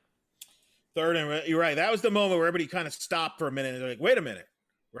the night. Third, and you're right. That was the moment where everybody kind of stopped for a minute and they're like, wait a minute.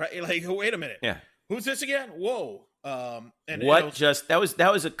 Right? Like, wait a minute. Yeah. Who's this again? Whoa. That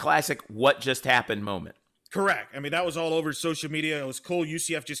was a classic what just happened moment. Correct. I mean, that was all over social media. It was cool.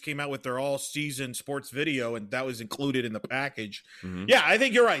 UCF just came out with their all-season sports video, and that was included in the package. Mm-hmm. Yeah, I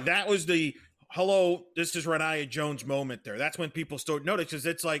think you're right. That was the hello, this is Renaya Jones moment there. That's when people start notice, because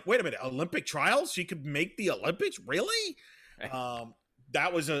it's like, wait a minute, Olympic trials? She could make the Olympics? Really?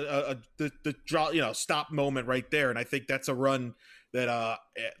 That was the stop moment right there, and I think that's a run that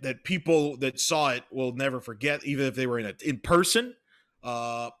that people that saw it will never forget, even if they were in person.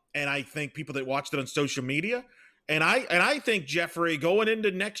 And I think people that watched it on social media, and I think, Jeffrey, going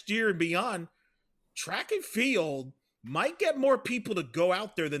into next year and beyond, track and field might get more people to go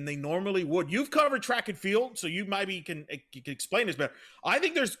out there than they normally would. You've covered track and field, so you can explain this better. I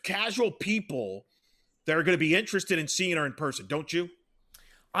think there's casual people that are going to be interested in seeing her in person, don't you?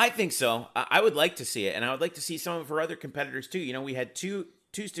 I think so. I would like to see it, and I would like to see some of her other competitors too. You know, we had two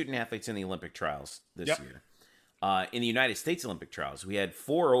student athletes in the Olympic trials this year. In the United States Olympic trials, we had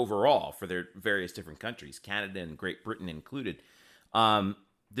 4 overall for their various different countries, Canada and Great Britain included.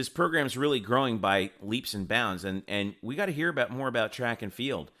 This program is really growing by leaps and bounds, and we got to hear more about track and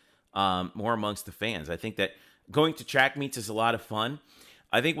field, more amongst the fans. I think that going to track meets is a lot of fun.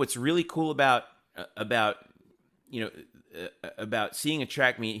 I think what's really cool about seeing a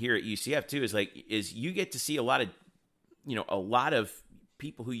track meet here at UCF too is you get to see a lot of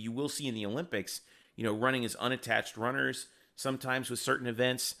people who you will see in the Olympics, running as unattached runners sometimes with certain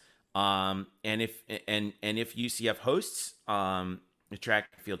events. And if UCF hosts the track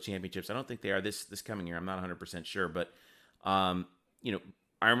and field championships, I don't think they are this coming year. I'm not 100% sure, but I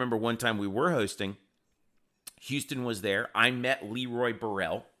remember one time we were hosting. Houston was there. I met Leroy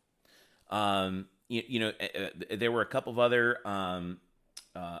Burrell. There were a couple of other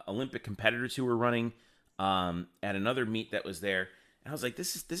Olympic competitors who were running at another meet that was there. And I was like,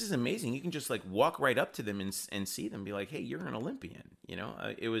 this is amazing. You can just like walk right up to them and see them, be like, hey, you're an Olympian.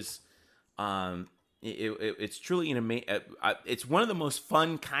 It was, it's truly an amazing. It's one of the most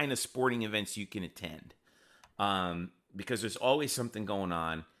fun kind of sporting events you can attend, because there's always something going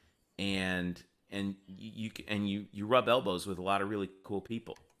on, and you rub elbows with a lot of really cool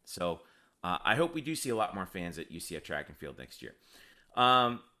people. So I hope we do see a lot more fans at UCF track and field next year.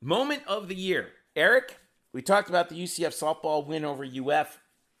 Moment of the year, Eric. We talked about the UCF softball win over UF,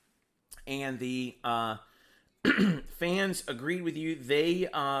 and the fans agreed with you. They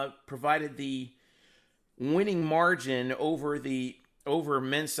provided the winning margin over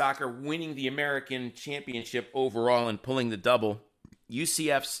men's soccer, winning the American championship overall and pulling the double.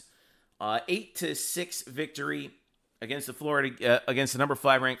 UCF's 8-6 victory against the number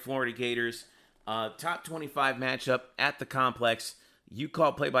 5 ranked Florida Gators. Top 25 matchup at the complex. You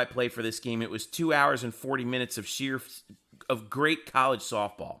called play-by-play for this game. It was 2 hours and 40 minutes of great college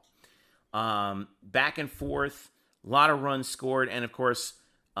softball. Back and forth, a lot of runs scored, and of course,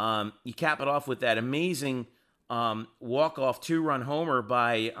 you cap it off with that amazing walk-off 2-run homer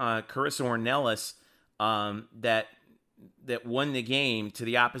by Carissa Ornelas that won the game to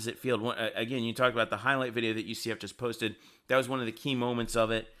the opposite field. Again, you talked about the highlight video that UCF just posted. That was one of the key moments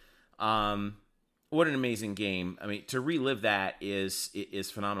of it. What an amazing game! I mean, to relive that is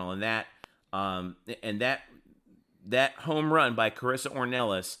phenomenal, and that home run by Carissa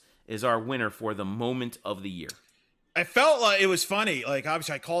Ornelas is our winner for the moment of the year. I felt like it was funny. Like,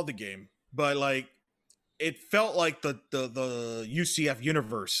 obviously, I called the game, but like, it felt like the UCF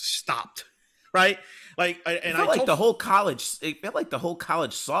universe stopped, right? Like, it felt like the whole college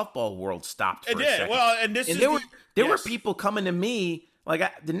softball world stopped. For a second. Well, and there were people coming to me.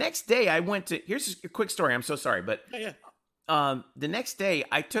 Like, the next day I went to, here's a quick story. I'm so sorry, but the next day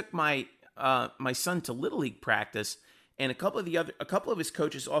I took my son to Little League practice, and a couple of his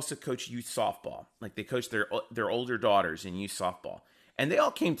coaches also coach youth softball. Like, they coach their older daughters in youth softball, and they all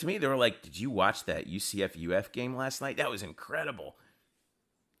came to me. They were like, "Did you watch that UCF UF game last night? That was incredible."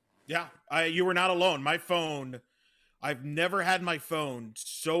 Yeah, you were not alone. My phone, I've never had my phone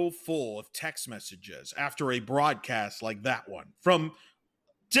so full of text messages after a broadcast like that one from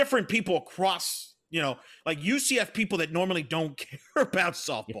different people across, like UCF people that normally don't care about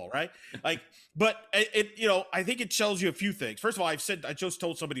softball, right? Like, but I think it tells you a few things. First of all, I just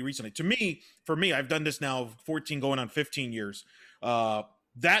told somebody recently, for me, I've done this now 14 going on 15 years.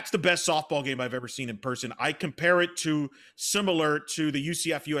 That's the best softball game I've ever seen in person. I compare it similar to the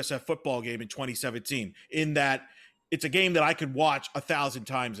UCF USF football game in 2017, in that it's a game that I could watch 1,000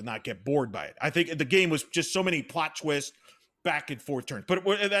 times and not get bored by it. I think the game was just so many plot twists, back and forth turns. But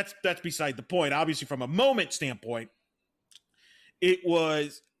that's beside the point. Obviously, from a moment standpoint, it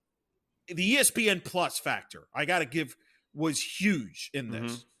was the ESPN Plus factor. I got to give was huge in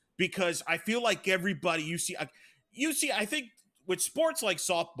this, because I feel like everybody I think with sports like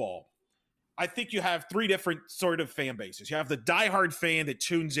softball, I think you have three different sort of fan bases. You have the diehard fan that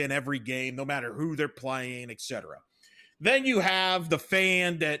tunes in every game, no matter who they're playing, etc. Then you have the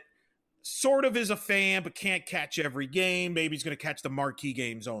fan that sort of is a fan but can't catch every game. Maybe he's going to catch the marquee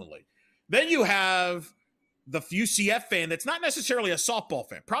games only. Then you have the UCF fan that's not necessarily a softball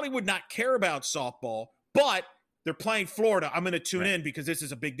fan, probably would not care about softball, but they're playing Florida. I'm going to tune in because this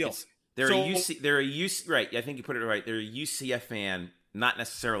is a big deal. They're a UC, right. I think you put it right. They're a UCF fan, not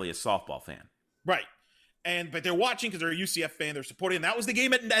necessarily a softball fan. Right. But they're watching because they're a UCF fan. They're supporting. And that was the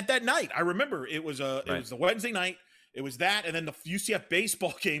game at that night. I remember it was the Wednesday night. It was that, and then the UCF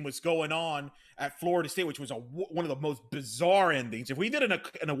baseball game was going on at Florida State, which was one of the most bizarre endings. If we did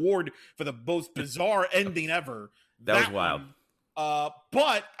an award for the most bizarre ending ever, that was wild.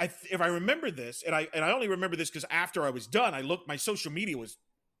 But if I remember this, and I only remember this because after I was done, I looked, my social media was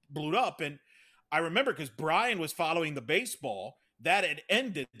blew up, and I remember because Brian was following the baseball that had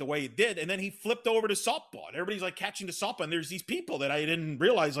ended the way it did, and then he flipped over to softball, and everybody's like catching the softball, and there's these people that I didn't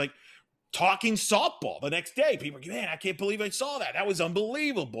realize like talking softball the next day. People are, man, I can't believe I saw that. That was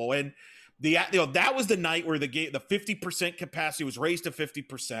unbelievable. And that was the night where the 50% capacity was raised to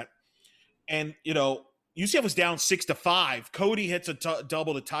 50%. And, UCF was down 6-5. Cody hits a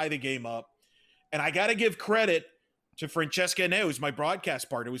double to tie the game up. And I got to give credit to Francesca Neu, who's my broadcast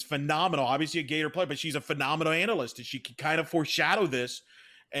partner. It was phenomenal. Obviously a Gator player, but she's a phenomenal analyst, and she can kind of foreshadow this.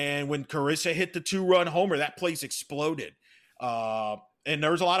 And when Carissa hit the 2-run homer, that place exploded. And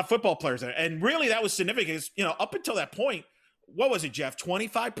there was a lot of football players there. And really that was significant. Up until that point, what was it, Jeff?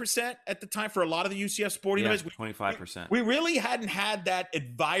 25% at the time for a lot of the UCF sporting events? 25%. We really hadn't had that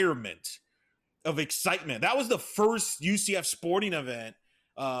environment of excitement. That was the first UCF sporting event,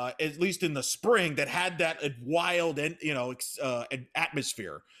 at least in the spring, that had that wild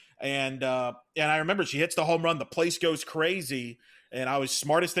atmosphere. And I remember she hits the home run. The place goes crazy. And I was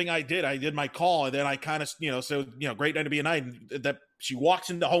smartest thing I did my call. And then I kind of, great night to be a night. And that she walks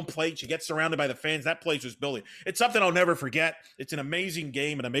into home plate. She gets surrounded by the fans. That place was building. It's something I'll never forget. It's an amazing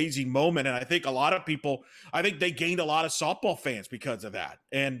game, an amazing moment. And I think a lot of people, they gained a lot of softball fans because of that.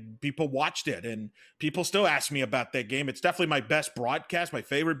 And people watched it. And people still ask me about that game. It's definitely my best broadcast, my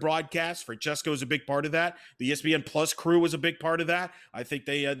favorite broadcast. Francesco was a big part of that. The ESPN Plus crew was a big part of that. I think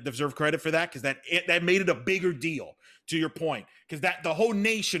they deserve credit for that because that made it a bigger deal, to your point, because the whole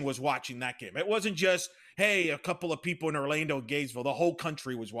nation was watching that game. It wasn't just, hey, a couple of people in Orlando, Gainesville. The whole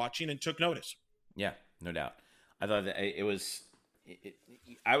country was watching and took notice. Yeah, no doubt. I thought that it was.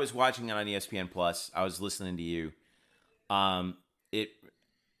 I was watching it on ESPN Plus. I was listening to you. I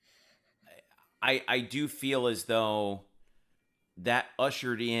do feel as though that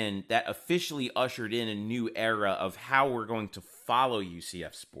officially ushered in a new era of how we're going to follow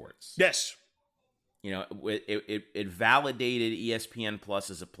UCF sports. Yes. It validated ESPN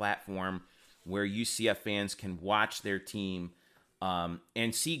Plus as a platform where UCF fans can watch their team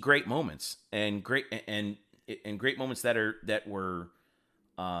and see great moments and great moments that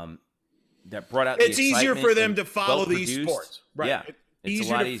brought out. It's easier for them to follow these sports, right? Yeah, it's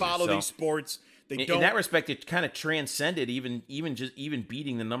easier to follow these sports. In that respect, it kind of transcended even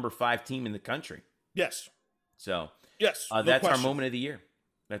beating the number 5 team in the country. Yes. So yes, that's our moment of the year.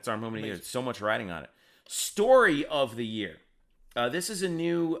 That's our moment of the year. So much riding on it. Story of the year. This is a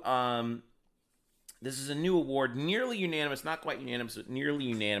new award, nearly unanimous, not quite unanimous, but nearly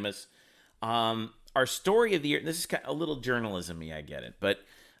unanimous. Our story of the year. This is kind of a little journalism-y, I get it, but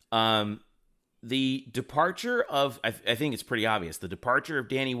the departure of I think it's pretty obvious. The departure of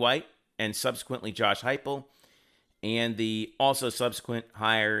Danny White and subsequently Josh Heupel, and the also subsequent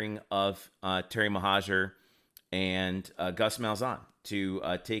hiring of Terry Mahajer and Gus Malzahn to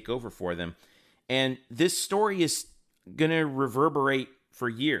take over for them. And this story is going to reverberate for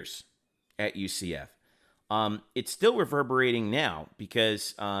years at UCF. It's still reverberating now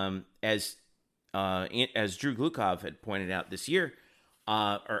because as Drew Glukov had pointed out this year,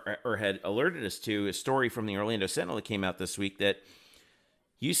 or had alerted us to, a story from the Orlando Sentinel that came out this week that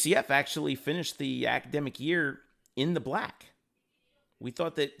UCF actually finished the academic year in the black. We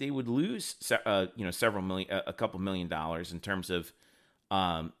thought that they would lose, several million, a couple $1 million in terms of,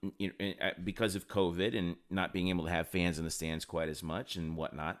 because of COVID and not being able to have fans in the stands quite as much and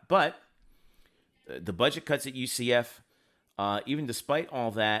whatnot. But the budget cuts at UCF, even despite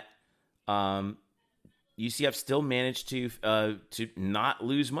all that, UCF still managed to not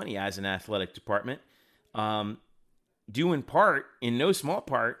lose money as an athletic department, due in part, in no small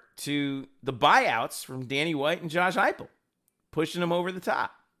part, to the buyouts from Danny White and Josh Heupel, pushing them over the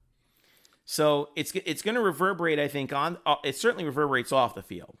top. So it's going to reverberate, I think, it certainly reverberates off the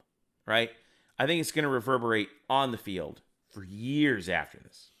field, right? I think it's going to reverberate on the field for years after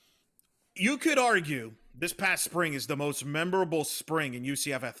this. you could argue this past spring is the most memorable spring in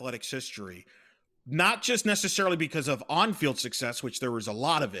UCF athletics history, not just necessarily because of on-field success, which there was a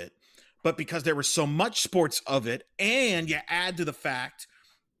lot of it, but because there was so much sports of it, and you add to the fact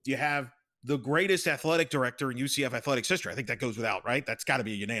you have the greatest athletic director in UCF athletics history. I think that goes without, right? That's got to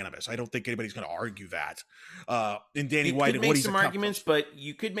be unanimous. I don't think anybody's going to argue that. In Danny White, and what he's some arguments, but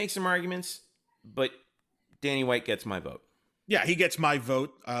you could make some arguments, but Danny White gets my vote. Yeah, he gets my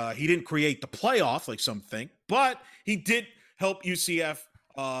vote. He didn't create the playoff like some think, but he did help UCF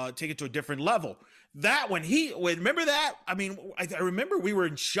take it to a different level. Remember that? I mean, I remember we were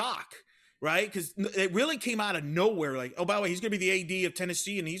in shock, right? Because it really came out of nowhere. Like, oh, by the way, he's going to be the AD of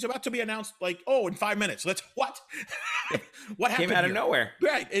Tennessee, and he's about to be announced. Like, oh, in 5 minutes. What? What happened? Came out of nowhere.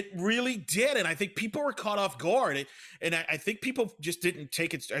 Right. It really did, and I think people were caught off guard. And I think people just didn't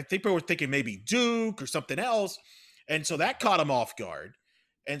take it. I think people were thinking maybe Duke or something else, and so that caught them off guard.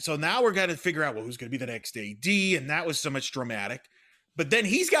 And so now we're going to figure out, well, who's going to be the next AD, and that was so much dramatic. But then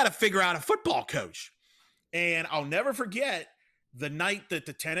he's got to figure out a football coach. And I'll never forget the night that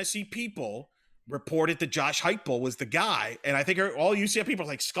the Tennessee people reported that Josh Heupel was the guy. And I think all UCF people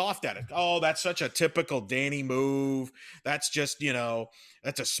like scoffed at it. Oh, that's such a typical Danny move. That's just,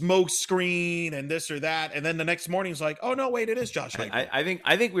 that's a smoke screen and this or that. And then the next morning it's like, oh, no, wait, it is Josh Heupel.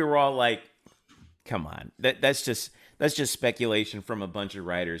 I think we were all like, come on. That's just speculation from a bunch of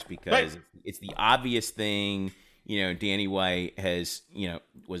writers because it's the obvious thing. Danny White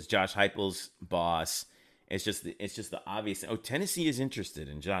was Josh Heupel's boss. It's just the obvious. Oh, Tennessee is interested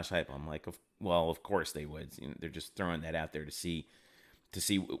in Josh Heupel. I'm like, well, of course they would. They're just throwing that out there to see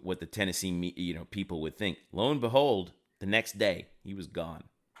what the Tennessee people would think. Lo and behold, the next day he was gone.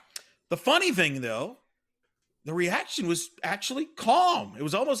 The funny thing, though, the reaction was actually calm. It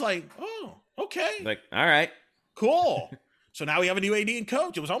was almost like, oh, okay, like, all right, cool. So now we have a new AD and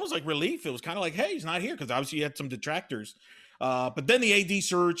coach. It was almost like relief. It was kind of like, hey, he's not here because obviously you had some detractors. But then the AD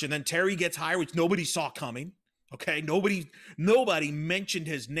search, and then Terry gets hired, which nobody saw coming. Okay, nobody mentioned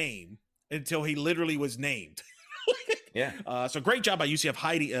his name until he literally was named. Yeah. So great job by UCF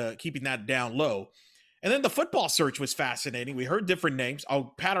hiding, keeping that down low. And then the football search was fascinating. We heard different names.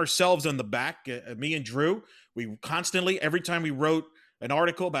 I'll pat ourselves on the back. Me and Drew, we constantly, every time we wrote an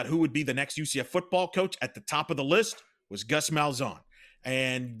article about who would be the next UCF football coach, at the top of the list was Gus Malzahn.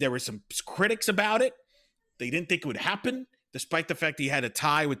 And there were some critics about it. They didn't think it would happen, despite the fact he had a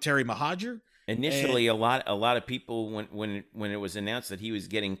tie with Terry Mohajir. Initially, a lot of people, when it was announced that he was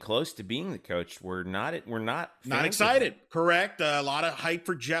getting close to being the coach, were not excited. Correct. A lot of hype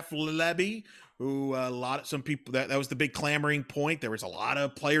for Jeff Levy, who some people that was the big clamoring point. There was a lot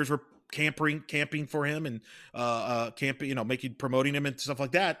of players were camping for him and promoting him and stuff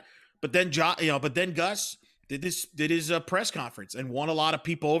like that. But then Gus did his press conference and won a lot of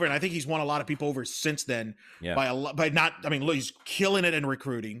people over, and I think he's won a lot of people over since then. Yeah. He's killing it in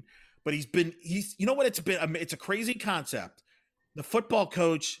recruiting, but it's a crazy concept. The football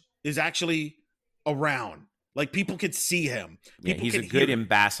coach is actually around, like people could see him. People he's a good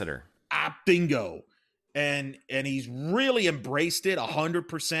ambassador. Bingo. And he's really embraced it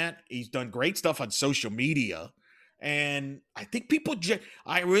 100%. He's done great stuff on social media. And I think people,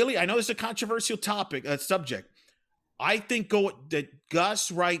 I know this is a controversial subject. I think that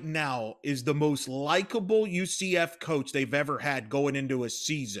Gus right now is the most likable UCF coach they've ever had going into a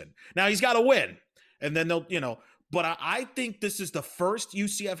season. Now he's got to win, and then but I think this is the first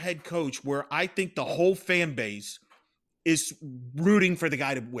UCF head coach where I think the whole fan base is rooting for the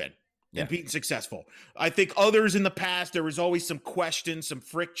guy to win. And being successful. I think others in the past, there was always some question, some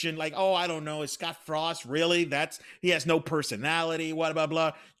friction, like, oh, I don't know, is Scott Frost really? He has no personality, blah, blah,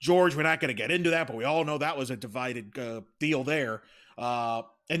 blah. George, we're not going to get into that, but we all know that was a divided deal there.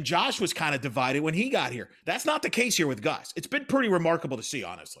 And Josh was kind of divided when he got here. That's not the case here with Gus. It's been pretty remarkable to see,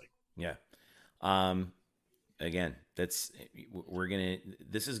 honestly. Yeah. Again, this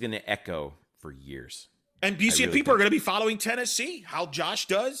is going to echo for years. And UCF people are going to be following Tennessee, how Josh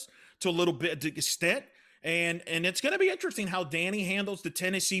does, to a little bit extent. And it's going to be interesting how Danny handles the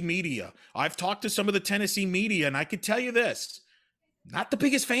Tennessee media. I've talked to some of the Tennessee media, and I could tell you this, not the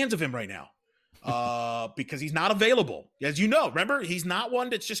biggest fans of him right now because he's not available. As you know, remember, he's not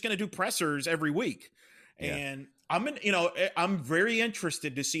one that's just going to do pressers every week. Yeah. And I'm very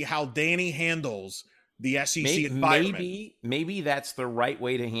interested to see how Danny handles the SEC environment. Maybe that's the right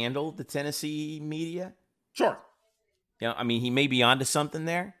way to handle the Tennessee media. Sure. He may be onto something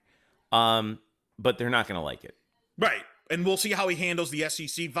there. But they're not going to like it. Right. And we'll see how he handles the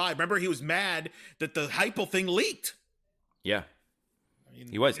SEC vibe. Remember, he was mad that the Heupel thing leaked. Yeah.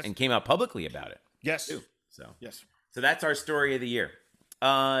 He was, and came out publicly about it. Yes. Too. Yes. So that's our story of the year.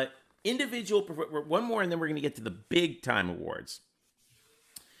 one more, and then we're going to get to the big time awards.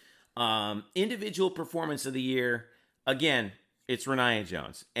 Individual performance of the year, again, it's Renaya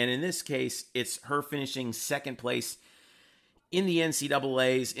Jones. And in this case, it's her finishing second place in the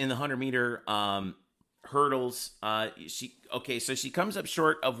NCAAs in the 100-meter hurdles. So she comes up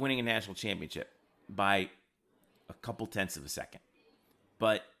short of winning a national championship by a couple tenths of a second.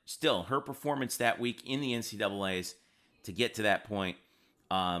 But still, her performance that week in the NCAAs to get to that point,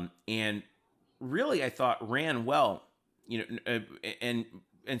 and really, I thought ran well, and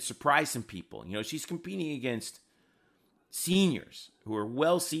surprised some people. She's competing against seniors who are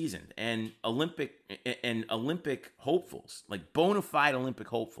well seasoned and Olympic hopefuls, like bona fide Olympic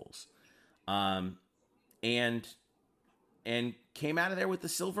hopefuls, and came out of there with the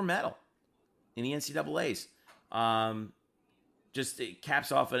silver medal in the NCAAs. Just it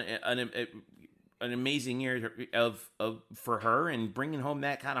caps off an amazing year for her, and bringing home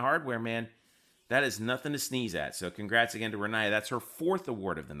that kind of hardware, man. That is nothing to sneeze at. So congrats again to Renaya. That's her 4th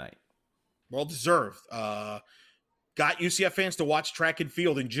award of the night. Well deserved. Got UCF fans to watch track and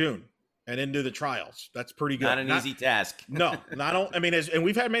field in June and into the trials. That's pretty good. Not an easy task. No, and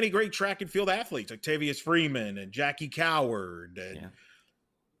we've had many great track and field athletes like Tavius Freeman and Jackie Coward.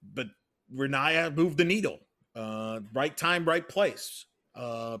 But Renaya moved the needle. Right time, right place.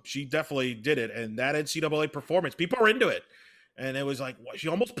 She definitely did it. And that NCAA performance, people are into it. And it was like, she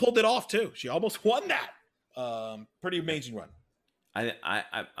almost pulled it off too. She almost won that. Pretty amazing run.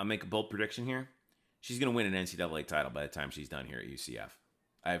 I'll make a bold prediction here. She's going to win an NCAA title by the time she's done here at UCF.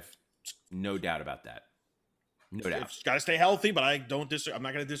 I have no doubt about that. No doubt. She's got to stay healthy, but I'm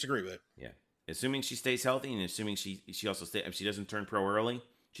not going to disagree with it. Yeah. Assuming she stays healthy, and assuming she also if she doesn't turn pro early,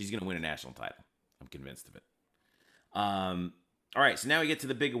 she's going to win a national title. I'm convinced of it. All right, so now we get to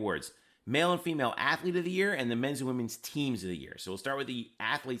the big awards. Male and female athlete of the year and the men's and women's teams of the year. So we'll start with the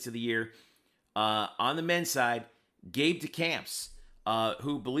athletes of the year. On the men's side, Gabe DeCamps,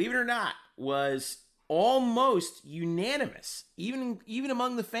 who, believe it or not, was almost unanimous, even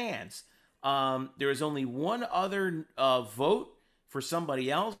among the fans. There was only one other vote for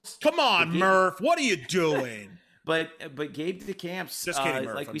somebody else. Come on, Murph. What are you doing? But Gabe DeCamps, just kidding,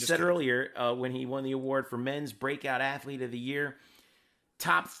 Murph. like we said earlier, when he won the award for Men's Breakout Athlete of the Year,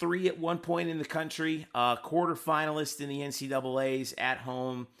 top 3 at one point in the country, quarterfinalist in the NCAAs at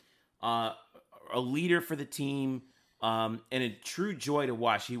home, a leader for the team, and a true joy to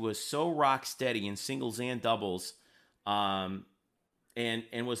watch. He was so rock steady in singles and doubles, and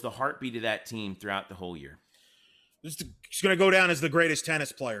was the heartbeat of that team throughout the whole year. He's going to go down as the greatest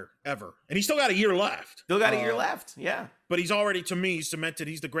tennis player ever. And he's still got a year left. Yeah. But he's already, to me, cemented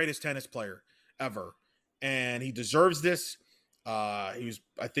he's the greatest tennis player ever. And he deserves this. He was,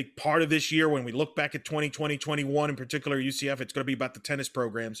 I think, part of this year when we look back at 2020, 21, in particular, UCF, it's going to be about the tennis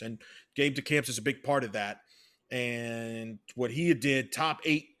programs. And Gabe DeCamps is a big part of that. And what he did, top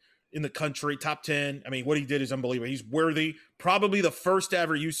 8 in the country, top 10. I mean, what he did is unbelievable. He's worthy. Probably the first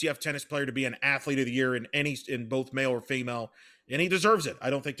ever UCF tennis player to be an athlete of the year in both male or female. And he deserves it. I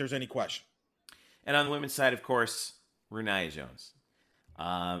don't think there's any question. And on the women's side, of course, Renaya Jones.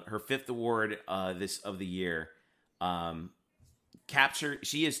 Her 5th award of the year.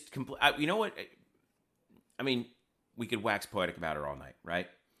 She is complete. You know what? I mean, we could wax poetic about her all night, right?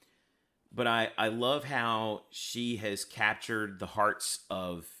 But I love how she has captured the hearts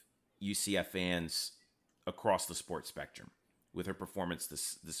of UCF fans across the sports spectrum with her performance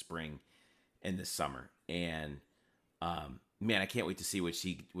this spring and this summer. And man, I can't wait to see what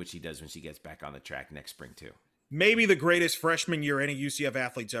she does when she gets back on the track next spring too. Maybe the greatest freshman year any UCF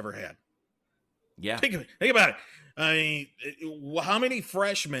athlete's ever had. Yeah. Think about it. I mean, how many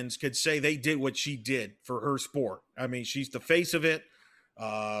freshmen could say they did what she did for her sport? I mean, she's the face of it,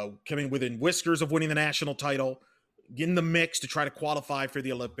 coming within whiskers of winning the national title, in the mix to try to qualify for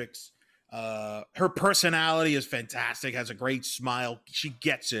the Olympics. Her personality is fantastic, has a great smile. She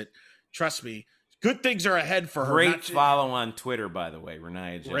gets it. Trust me. Good things are ahead for her. Great follow on Twitter, by the way,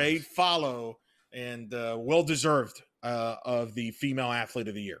 Renaya Jones. Great follow, and well-deserved of the female athlete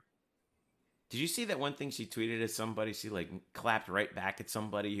of the year. Did you see that one thing she tweeted at somebody? She clapped right back at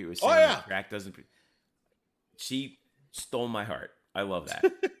somebody who was saying the track doesn't. She stole my heart. I love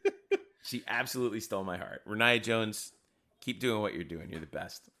that. She absolutely stole my heart. Renaya Jones, keep doing what you're doing. You're the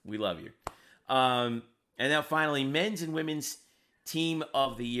best. We love you. And now finally, men's and women's team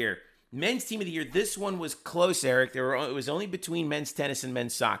of the year. Men's team of the year. This one was close, Eric. It was only between men's tennis and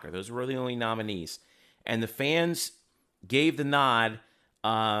men's soccer. Those were the only nominees, and the fans gave the nod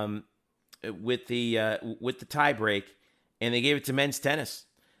with the tie break, and they gave it to men's tennis.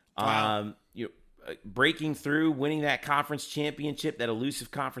 Wow. breaking through, winning that conference championship, that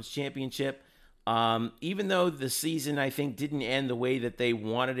elusive conference championship. Even though the season, I think, didn't end the way that they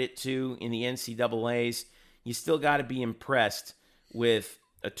wanted it to in the NCAAs, you still got to be impressed with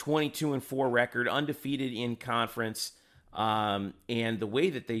a 22-4 record, undefeated in conference, and the way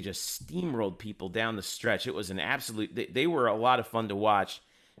that they just steamrolled people down the stretch. It was an absolute. They were a lot of fun to watch,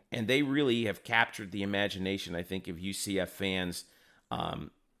 and they really have captured the imagination, I think, of UCF fans.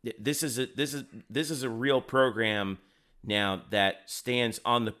 This is a real program now that stands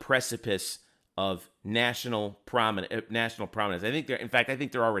on the precipice of national prominence. I think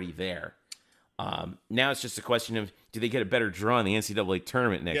they're already there. Now it's just a question of, do they get a better draw in the NCAA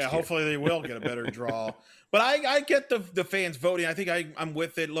tournament next year? Yeah, hopefully they will get a better draw. But I get the fans voting. I think I'm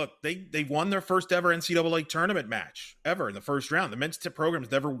with it. Look, they won their first ever NCAA tournament match ever in the first round. The men's program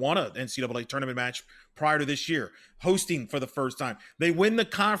has never won an NCAA tournament match prior to this year, hosting for the first time. They win the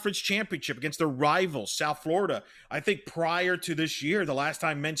conference championship against their rival, South Florida. I think prior to this year, the last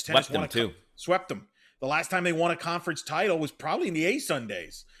time men's tennis swept them. The last time they won a conference title was probably in the ASUN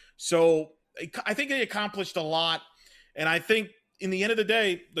days. So I think they accomplished a lot. And I think in the end of the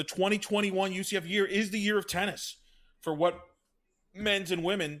day, the 2021 UCF year is the year of tennis for what men's and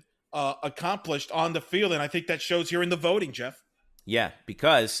women accomplished on the field. And I think that shows here in the voting, Jeff. Yeah,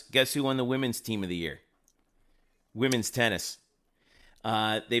 because guess who won the women's team of the year? Women's tennis.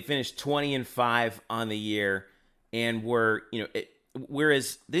 They finished 20-5 on the year, and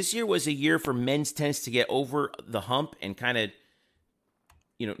whereas this year was a year for men's tennis to get over the hump and kind of,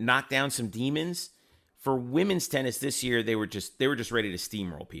 knock down some demons. For women's tennis this year, they were just ready to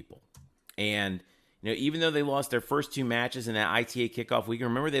steamroll people. And even though they lost their first two matches in that ITA kickoff weekend,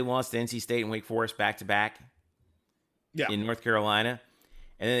 remember they lost to NC State and Wake Forest back to back. Yeah. In North Carolina,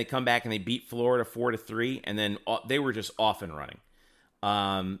 and then they come back and they beat Florida 4-3, and then they were just off and running.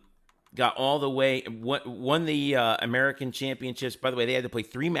 Got all the way, won the American Championships. By the way, they had to play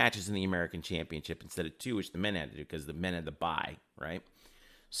 3 matches in the American Championship instead of 2, which the men had to do because the men had to bye, right?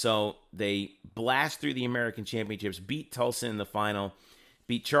 So they blast through the American Championships, beat Tulsa in the final,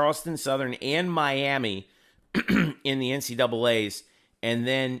 beat Charleston Southern and Miami in the NCAAs, and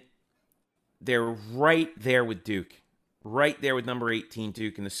then they're right there with Duke. Right there with number 18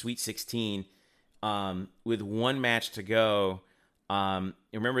 Duke in the Sweet 16 with one match to go.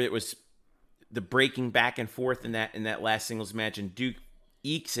 Remember, it was the breaking back and forth in that last singles match, and Duke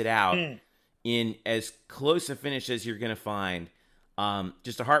ekes it out in as close a finish as you're going to find.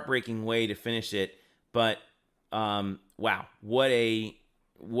 Just a heartbreaking way to finish it. But, wow, what a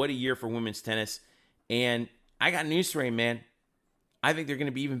year for women's tennis. And I got news for you, man. I think they're going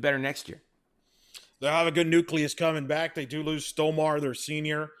to be even better next year. They'll have a good nucleus coming back. They do lose Stolmar, their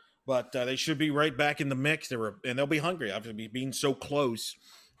senior, but they should be right back in the mix. And they'll be hungry, obviously, being so close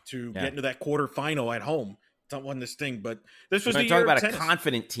to getting to that quarterfinal at home. Don't win this thing, but this was the year of tennis. Talk about a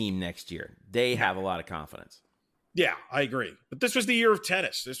confident team next year. They have a lot of confidence. Yeah, I agree. But this was the year of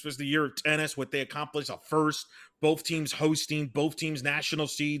tennis. This was the year of tennis, what they accomplished a first, both teams hosting, both teams national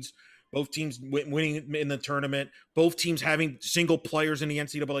seeds, both teams winning in the tournament, both teams having single players in the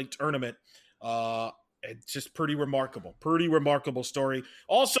NCAA tournament. It's just pretty remarkable story.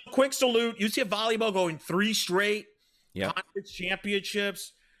 Also, quick salute, UCF volleyball going 3 straight conference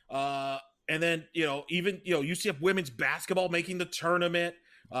championships. And then, even, UCF women's basketball making the tournament,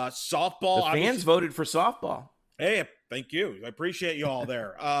 softball. The fans voted for softball. Hey, thank you. I appreciate you all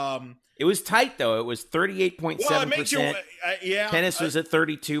there. It was tight, though. It was 38.7%. Tennis was at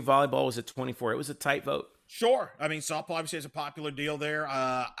 32. Volleyball was at 24. It was a tight vote. Sure. I mean, softball obviously is a popular deal there.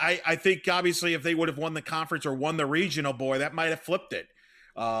 I think, obviously, if they would have won the conference or won the regional, boy, that might have flipped it.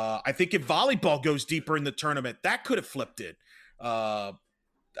 I think if volleyball goes deeper in the tournament, that could have flipped it.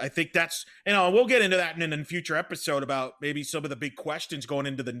 I think that's, we'll get into that in a future episode about maybe some of the big questions going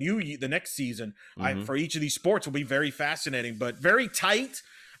into the next season. For each of these sports will be very fascinating, but very tight.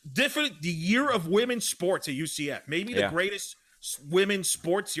 Different, the year of women's sports at UCF, maybe the greatest women's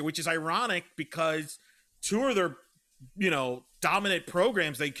sports year, which is ironic because 2 of their, dominant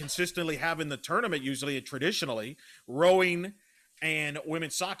programs they consistently have in the tournament, usually and traditionally, rowing and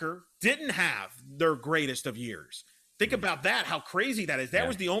women's soccer, didn't have their greatest of years. Think about that, how crazy that is. That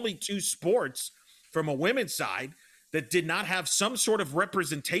was the only 2 sports from a women's side that did not have some sort of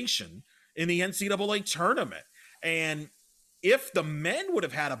representation in the NCAA tournament. And if the men would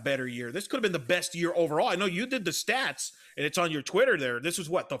have had a better year, this could have been the best year overall. I know you did the stats, and it's on your Twitter there. This was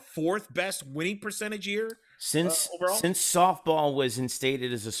the 4th best winning percentage year since overall? Since softball was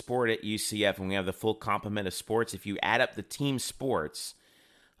instated as a sport at UCF, and we have the full complement of sports. If you add up the team sports,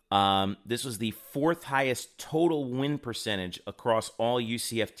 this was the 4th highest total win percentage across all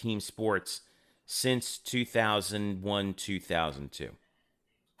UCF team sports since 2001, 2002.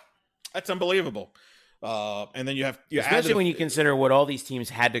 That's unbelievable. And then especially when you consider what all these teams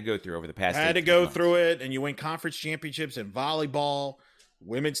had to go through over the past. Had to go through it, and you win conference championships in volleyball,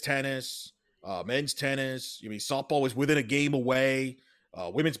 women's tennis, men's tennis. I mean, softball was within a game away.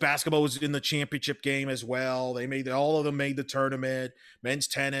 Women's basketball was in the championship game as well. All of them made the tournament. Men's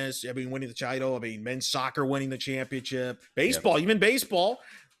tennis, winning the title. Men's soccer winning the championship. Baseball, even baseball,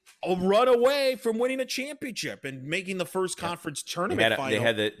 a run away from winning a championship and making the first conference tournament final.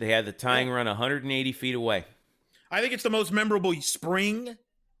 They had the tying run 180 feet away. I think it's the most memorable spring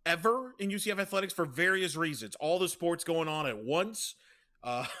ever in UCF athletics for various reasons. All the sports going on at once.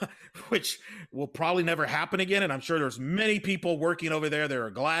 Which will probably never happen again. And I'm sure there's many people working over there that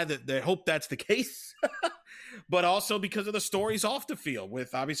are glad that they hope that's the case. But also because of the stories off the field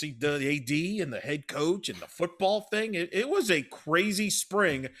with obviously the AD and the head coach and the football thing. It was a crazy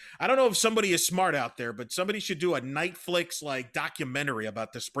spring. I don't know if somebody is smart out there, but somebody should do a Netflix like documentary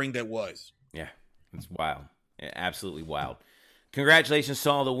about the spring that was. Yeah, it's wild. Absolutely wild. Congratulations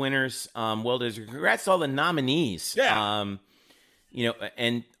to all the winners. Well deserved. Congrats to all the nominees. Yeah.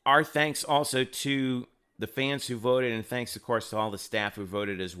 And our thanks also to the fans who voted, and thanks, of course, to all the staff who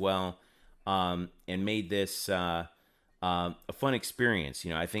voted as well, and made this a fun experience.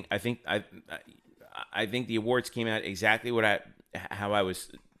 I think the awards came out exactly how I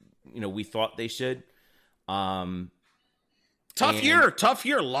was, we thought they should. Tough year.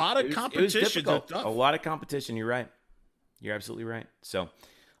 A lot of competition. It was difficult. A lot of competition. You're right. You're absolutely right. So.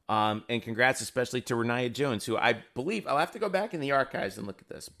 And congrats especially to Renaya Jones, who I believe, I'll have to go back in the archives and look at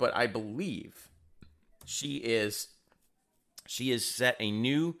this, but I believe she has set a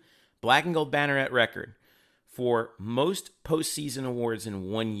new Black and Gold Banneret record for most postseason awards in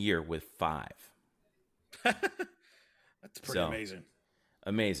 1 year with 5. That's pretty amazing.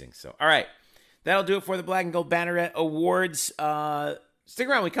 Amazing. So, all right. That'll do it for the Black and Gold Banneret Awards. Stick around.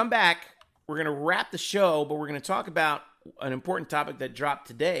 When we come back, we're going to wrap the show, but we're going to talk about an important topic that dropped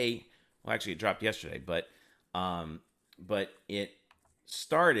today. Well, actually, it dropped yesterday, but it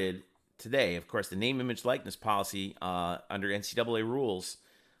started today. Of course, the name, image, likeness policy under NCAA rules,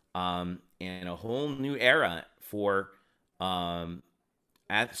 and a whole new era for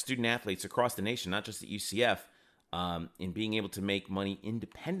student athletes across the nation, not just at UCF, in being able to make money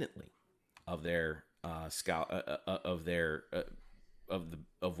independently of their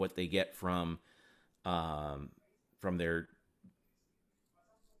of what they get from their,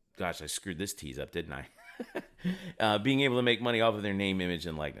 gosh, I screwed this tease up, didn't I? Being able to make money off of their name, image,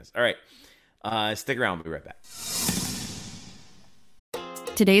 and likeness. All right. Stick around. We'll be right back.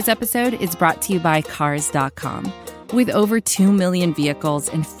 Today's episode is brought to you by Cars.com. With over 2 million vehicles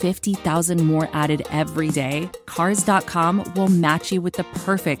and 50,000 more added every day, Cars.com will match you with the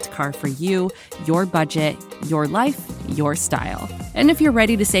perfect car for you, your budget, your life, your style. And if you're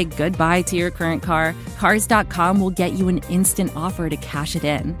ready to say goodbye to your current car, Cars.com will get you an instant offer to cash it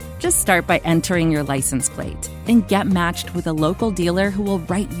in. Just start by entering your license plate and get matched with a local dealer who will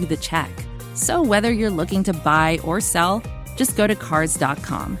write you the check. So whether you're looking to buy or sell, just go to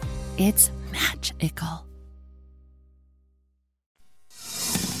Cars.com. It's magical.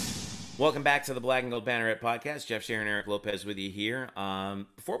 Welcome back to the Black and Gold Banneret podcast. Jeff Sharon, Eric Lopez with you here.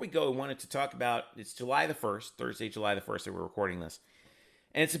 Before we go, I wanted to talk about, it's July the 1st, Thursday, July the 1st that we're recording this.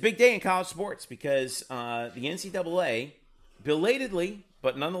 And it's a big day in college sports because the NCAA, belatedly,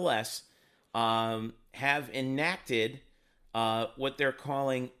 but nonetheless, have enacted what they're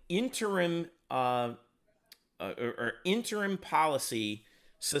calling interim policy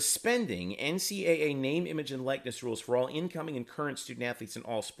suspending NCAA name, image, and likeness rules for all incoming and current student athletes in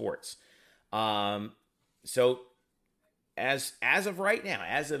all sports. So as of right now,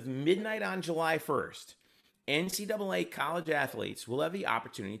 as of midnight on July 1st, NCAA college athletes will have the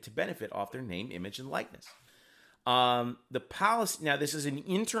opportunity to benefit off their name, image, and likeness. The policy, now this is an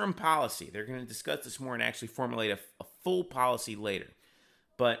interim policy. They're going to discuss this more and actually formulate a full policy later.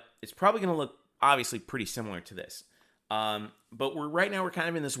 But it's probably going to look obviously pretty similar to this. But we're kind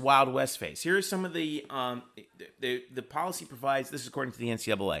of in this Wild West phase. Here are some of the policy provides, this is according to the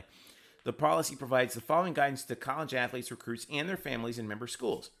NCAA. The policy provides the following guidance to college athletes, recruits, and their families in member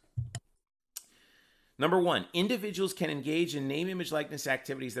schools. Number 1, individuals can engage in name, image, likeness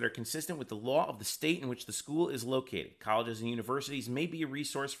activities that are consistent with the law of the state in which the school is located. Colleges and universities may be a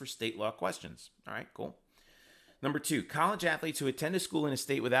resource for state law questions. All right, cool. Number 2, college athletes who attend a school in a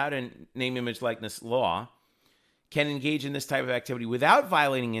state without a name, image, likeness law can engage in this type of activity without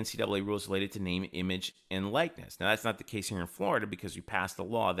violating NCAA rules related to name, image, and likeness. Now, that's not the case here in Florida because we passed a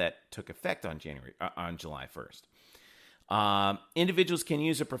law that took effect on July 1st. Individuals can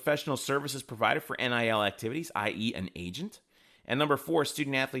use a professional services provider for NIL activities, i.e. an agent. And number 4,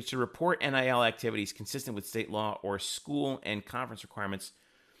 student athletes should report NIL activities consistent with state law or school and conference requirements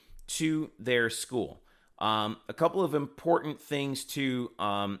to their school. A couple of important things to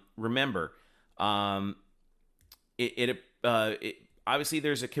remember. Obviously,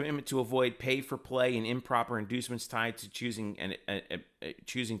 there's a commitment to avoid pay for play and improper inducements tied to choosing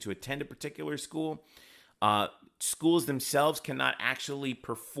to attend a particular school. Schools themselves cannot actually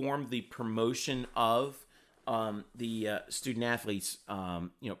perform the promotion of the student athletes,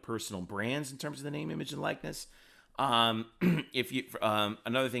 personal brands in terms of the name, image, and likeness. If you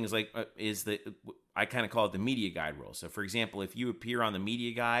another thing is I kind of call it the media guide rule. So, for example, if you appear on the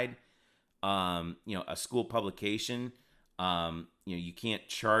media guide, a school publication, you can't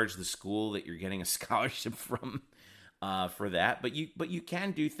charge the school that you're getting a scholarship from for that. But you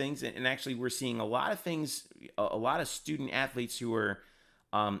can do things, and actually, we're seeing a lot of things. A lot of student athletes who are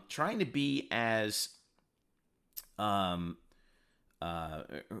trying to be as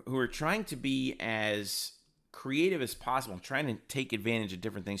creative as possible, trying to take advantage of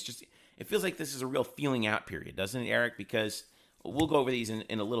different things. Just it feels like this is a real feeling out period, doesn't it, Eric? Because we'll go over these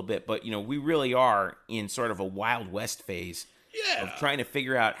in a little bit, but we really are in sort of a Wild West phase of trying to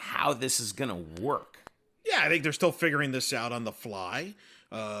figure out how this is going to work. Yeah, I think they're still figuring this out on the fly.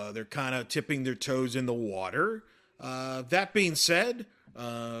 They're kind of tipping their toes in the water. That being said,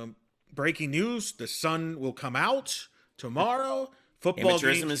 breaking news: the sun will come out tomorrow. Football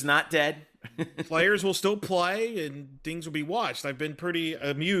Amateurism games, is not dead. players will still play and things will be watched. I've been pretty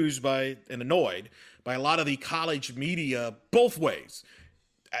amused by and annoyed by a lot of the college media both ways.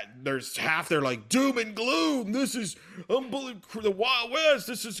 There's half they're like doom and gloom. This is unbelievable. The Wild West.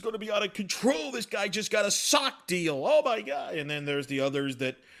 This is going to be out of control. This guy just got a sock deal. Oh my God. And then there's the others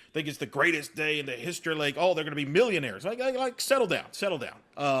that think it's the greatest day in the history. Like, oh, they're going to be millionaires. Like settle down.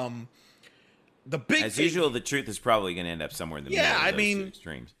 The big as usual, the truth is probably going to end up somewhere in the middle of those two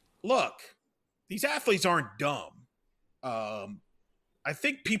extremes. Look, these athletes aren't dumb. I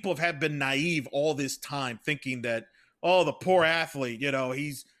think people have been naive all this time thinking that, oh, the poor athlete,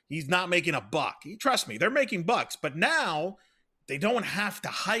 he's not making a buck. Trust me, they're making bucks. But now they don't have to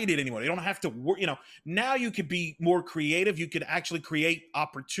hide it anymore. They don't have to, now you could be more creative. You could actually create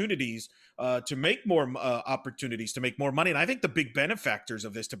opportunities to make more opportunities, to make more money. And I think the big benefactors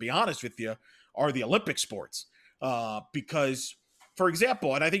of this, to be honest with you, are the Olympic sports. Because, for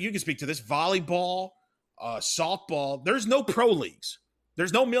example, and I think you can speak to this, volleyball, softball, there's no pro leagues.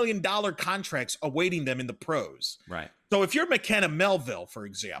 There's no $1 million contracts awaiting them in the pros. Right. So if you're McKenna Melville, for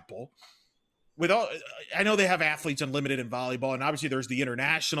example, I know they have athletes unlimited in volleyball, and obviously there's the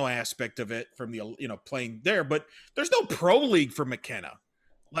international aspect of it from the playing there, but there's no pro league for McKenna.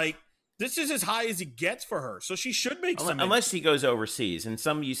 Like, this is as high as it gets for her, so she should make some. Unless she goes overseas, and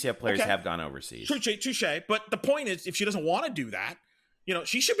some UCF players have gone overseas. Touche. But the point is, if she doesn't want to do that,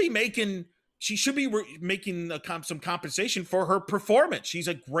 she should be making. She should be making some compensation for her performance. She's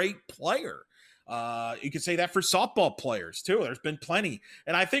a great player. You could say that for softball players too. There's been plenty,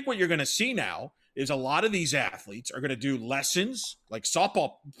 and I think what you're going to see now is a lot of these athletes are going to do lessons. Like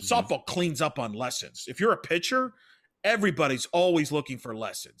softball. Mm-hmm. Softball cleans up on lessons. If you're a pitcher, everybody's always looking for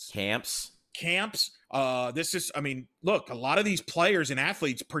lessons. Camps. Look, a lot of these players and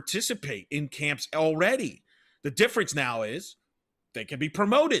athletes participate in camps already. The difference now is they can be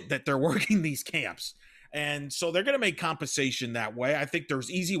promoted that they're working these camps. And so they're going to make compensation that way. I think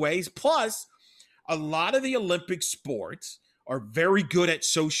there's easy ways. Plus, a lot of the Olympic sports are very good at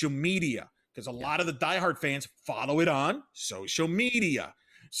social media because a lot of the diehard fans follow it on social media.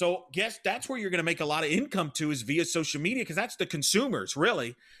 So guess that's where you're going to make a lot of income to is via social media because that's the consumers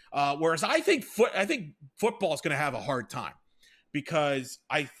really. Whereas I think football is going to have a hard time because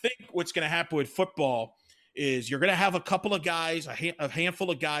I think what's going to happen with football is you're going to have a couple of guys, a handful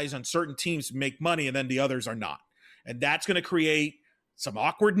of guys on certain teams make money and then the others are not. And that's going to create some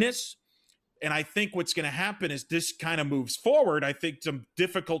awkwardness. And I think what's going to happen is this kind of moves forward. I think some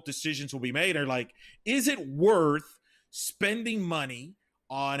difficult decisions will be made are like, is it worth spending money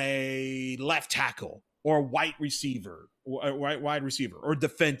on a left tackle or wide receiver or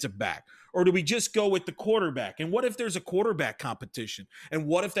defensive back? Or do we just go with the quarterback? And what if there's a quarterback competition? And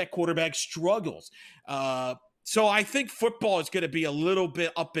what if that quarterback struggles? So I think football is going to be a little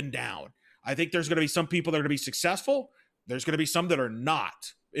bit up and down. I think there's going to be some people that are going to be successful. There's going to be some that are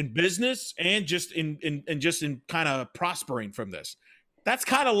not in business and just in kind of prospering from this. That's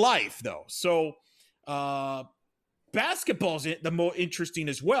kind of life, though. So basketball's the more interesting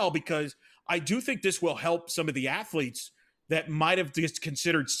as well because I do think this will help some of the athletes that might have just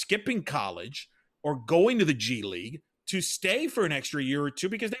considered skipping college or going to the G League to stay for an extra year or two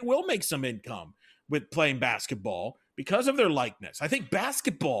because they will make some income with playing basketball because of their likeness. I think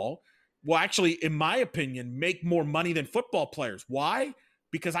basketball will actually, in my opinion, make more money than football players. Why?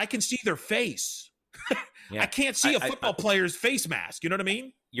 Because I can see their face. Yeah. I can't see a football player's face mask. You know what I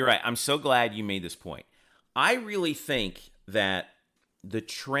mean? You're right. I'm so glad you made this point. I really think that the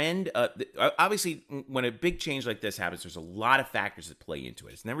trend, obviously, when a big change like this happens, there's a lot of factors that play into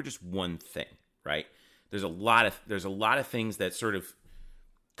it. It's never just one thing, right? There's a lot of things that sort of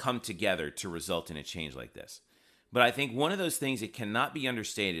come together to result in a change like this. But I think one of those things that cannot be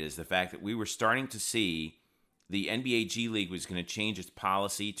understated is the fact that we were starting to see the NBA G League was going to change its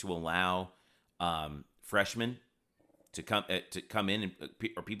policy to allow freshmen to come in, and,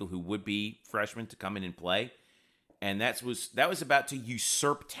 or people who would be freshmen to come in and play. And that was about to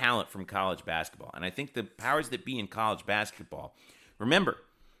usurp talent from college basketball. And I think the powers that be in college basketball, remember,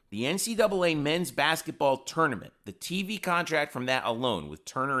 the NCAA men's basketball tournament, the TV contract from that alone with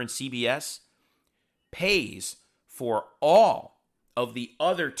Turner and CBS pays for all of the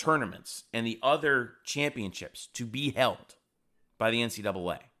other tournaments and the other championships to be held by the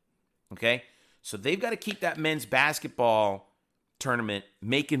NCAA. Okay? So they've got to keep that men's basketball tournament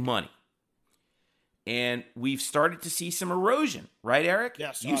making money. And we've started to see some erosion, right, Eric?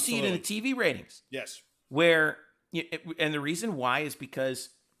 Yes, you see it in the TV ratings. Yes. And the reason why is because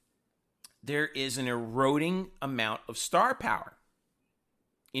there is an eroding amount of star power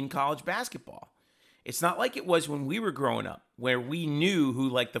in college basketball. It's not like it was when we were growing up, where we knew who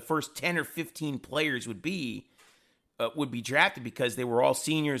like the first 10 or 15 players would be drafted because they were all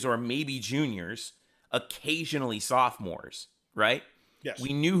seniors or maybe juniors, occasionally sophomores, right? Yes.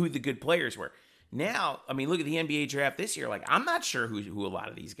 We knew who the good players were. Now, I mean, look at the NBA draft this year. Like, I'm not sure who a lot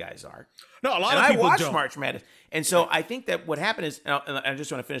of these guys are. No, a lot of people I watched don't. March Madness. And so I think that what happened is, and I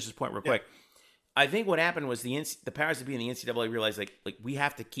just want to finish this point real quick. I think what happened was the powers that be in the NCAA realized, like we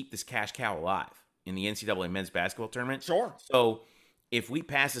have to keep this cash cow alive in the NCAA men's basketball tournament. Sure. So if we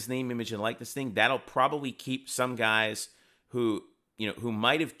pass this name, image, and likeness thing, that'll probably keep some guys who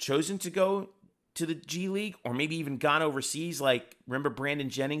might have chosen to go to the G League or maybe even gone overseas. Like, remember Brandon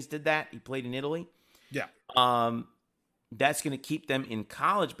Jennings did that? He played in Italy. Yeah. That's going to keep them in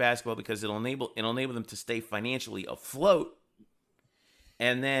college basketball because it'll enable them to stay financially afloat.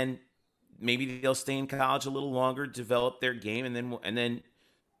 And then maybe they'll stay in college a little longer, develop their game, and then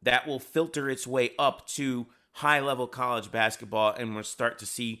that will filter its way up to high-level college basketball, and we'll start to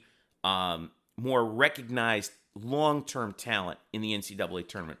see more recognized long-term talent in the NCAA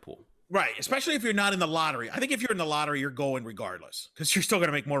tournament pool. Right, especially if you're not in the lottery. I think if you're in the lottery, you're going regardless because you're still going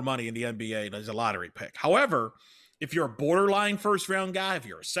to make more money in the NBA as a lottery pick. However, if you're a borderline first-round guy, if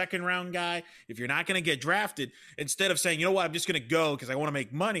you're a second-round guy, if you're not going to get drafted, instead of saying, you know what, I'm just going to go because I want to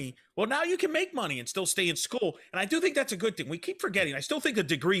make money, well, now you can make money and still stay in school. And I do think that's a good thing. We keep forgetting. I still think the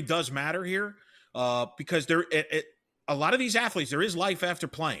degree does matter here because a lot of these athletes, there is life after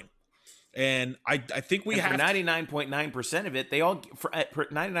playing. And I think we have 99.9% of it. They all for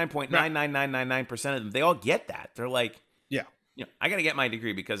 99.99999% of them. They all get that. They're like, I got to get my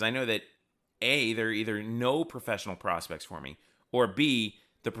degree because I know that A, there are either no professional prospects for me, or B,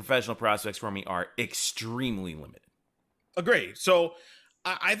 the professional prospects for me are extremely limited. Agreed. So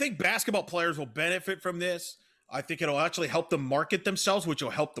I think basketball players will benefit from this. I think it'll actually help them market themselves, which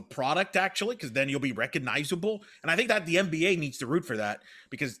will help the product actually, because then you'll be recognizable. And I think that the NBA needs to root for that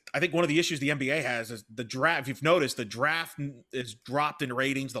because I think one of the issues the NBA has is the draft. If you've noticed, the draft is dropped in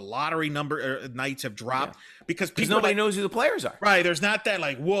ratings. The lottery nights have dropped because nobody knows who the players are. Right. There's not that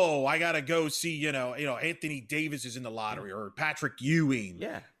like, whoa, I got to go see, Anthony Davis is in the lottery or Patrick Ewing.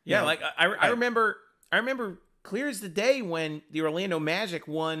 Yeah. Like I remember clear as the day when the Orlando Magic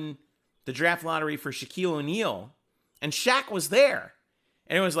won the draft lottery for Shaquille O'Neal, and Shaq was there.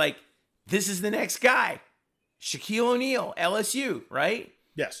 And it was like, this is the next guy. Shaquille O'Neal, LSU, right?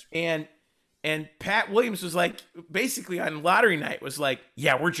 Yes. And Pat Williams was like, basically on lottery night, was like,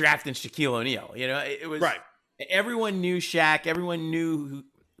 yeah, we're drafting Shaquille O'Neal. It was right. Everyone knew Shaq. Everyone knew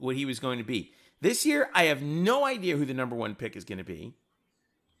what he was going to be. This year, I have no idea who the number one pick is going to be.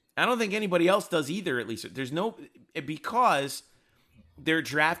 I don't think anybody else does either, at least. There's no, because they're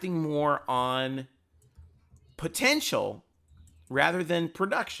drafting more on potential rather than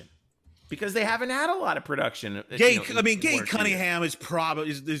production because they haven't had a lot of production. Gay Cunningham is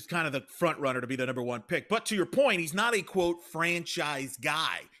probably is kind of the front runner to be the number one pick. But to your point, he's not a quote franchise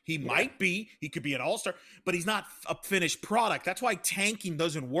guy. He might be. He could be an all-star, but he's not a finished product. That's why tanking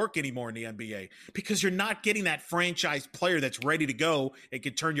doesn't work anymore in the NBA because you're not getting that franchise player that's ready to go and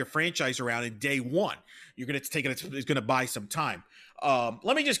can turn your franchise around in day one. You're going to take it. It's going to buy some time.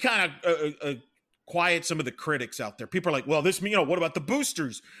 Let me just kind of quiet some of the critics out there. People are like, well, this, what about the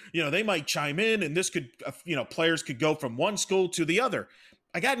boosters? They might chime in, and this could, players could go from one school to the other.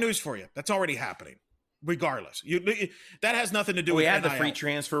 I got news for you. That's already happening. Regardless, that has nothing to do with we had NIL. the free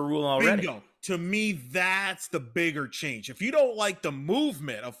transfer rule already. Bingo. To me, that's the bigger change. If you don't like the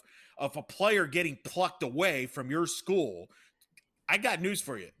movement of a player getting plucked away from your school, I got news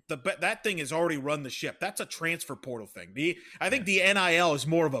for you. That thing has already run the ship. That's a transfer portal thing. I think the NIL is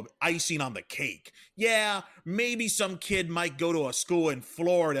more of a icing on the cake. Yeah, maybe some kid might go to a school in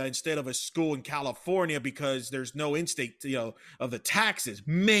Florida instead of a school in California because there's no in-state, of the taxes.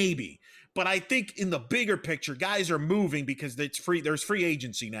 Maybe. But I think in the bigger picture, guys are moving because it's free. There's free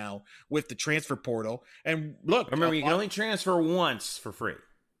agency now with the transfer portal. And look, remember, you can only transfer once for free.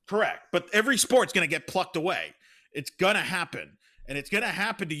 Correct. But every sport's going to get plucked away. It's going to happen. And it's going to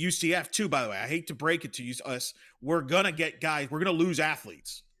happen to UCF too, by the way. I hate to break it to us. We're going to get guys. We're going to lose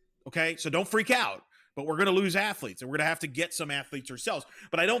athletes. Okay? So don't freak out. But we're going to lose athletes. And we're going to have to get some athletes ourselves.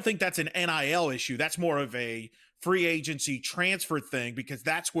 But I don't think that's an NIL issue. That's more of a free agency transfer thing, because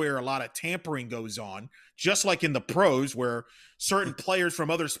that's where a lot of tampering goes on, just like in the pros, where certain players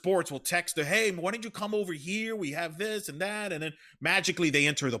from other sports will text, hey, why don't you come over here? We have this and that. And then magically they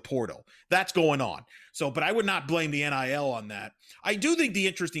enter the portal. That's going on. So, but I would not blame the NIL on that. I do think the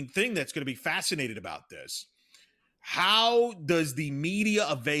interesting thing that's going to be fascinated about this, how does the media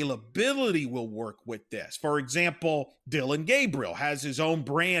availability will work with this? For example, Dylan Gabriel has his own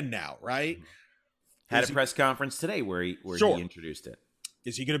brand now, right? Had a press conference today where he introduced it.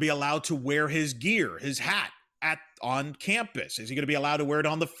 Is he going to be allowed to wear his gear, his hat on campus? Is he going to be allowed to wear it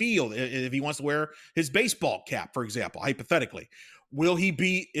on the field if he wants to wear his baseball cap, for example, hypothetically? Will he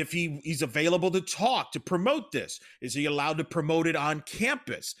be, if he's available to talk, to promote this? Is he allowed to promote it on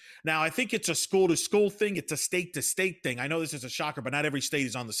campus? Now, I think it's a school-to-school thing. It's a state-to-state thing. I know this is a shocker, but not every state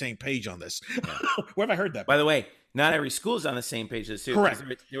is on the same page on this. Yeah. Where have I heard that? By the way, not every school is on the same page as too. Correct.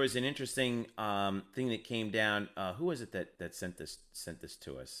 There was an interesting thing that came down. Who was it that sent this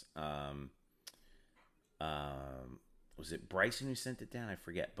to us? Was it Bryson who sent it down? I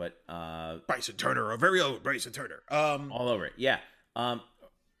forget, but Bryson Turner, a very old Bryson Turner. All over it, yeah. Or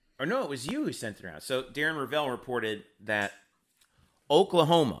no, it was you who sent it around. So Darren Ravel reported that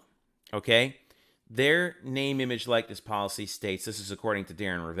Oklahoma, okay, their name, image, likeness policy states, this is according to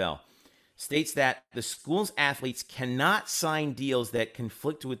Darren Ravel, states that the school's athletes cannot sign deals that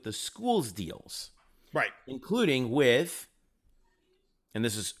conflict with the school's deals. Right. Including with, and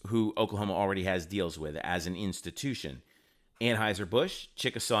this is who Oklahoma already has deals with as an institution, Anheuser-Busch,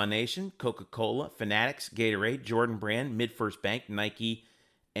 Chickasaw Nation, Coca-Cola, Fanatics, Gatorade, Jordan Brand, MidFirst Bank, Nike,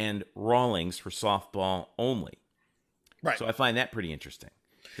 and Rawlings for softball only. Right. So I find that pretty interesting.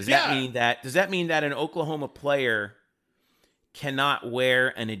 Does that mean that an Oklahoma player cannot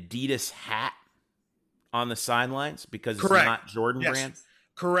wear an Adidas hat on the sidelines because it's not Jordan Brand?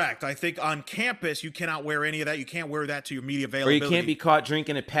 Correct. I think on campus you cannot wear any of that. You can't wear that to your media availability. Or you can't be caught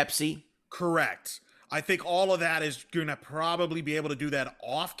drinking a Pepsi. Correct. I think all of that is going to probably be able to do that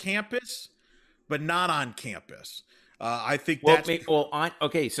off campus, but not on campus. I think that's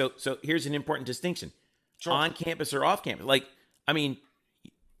okay. So here's an important distinction: on campus or off campus. Like, I mean,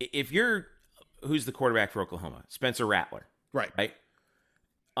 if you're who's the quarterback for Oklahoma, Spencer Rattler, right?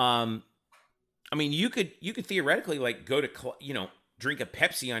 I mean, you could theoretically like go to drink a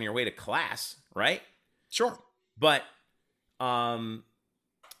Pepsi on your way to class, right? Sure. But when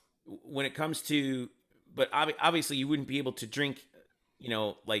it comes to obviously you wouldn't be able to drink,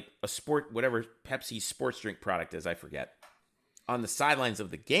 like a sport, whatever Pepsi sports drink product is, I forget, on the sidelines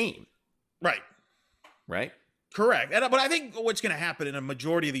of the game. Right. Right? Correct. But I think what's going to happen in a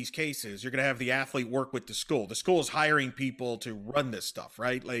majority of these cases, you're going to have the athlete work with the school. The school is hiring people to run this stuff,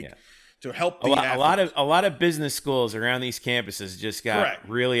 right? Like to help the athletes. A lot of business schools around these campuses just got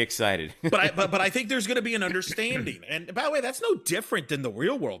really excited. but I think there's going to be an understanding. And by the way, that's no different than the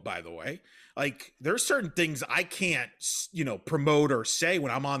real world, by the way. Like, there's certain things I can't, promote or say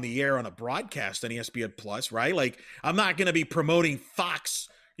when I'm on the air on a broadcast on ESPN Plus, right? Like, I'm not going to be promoting Fox,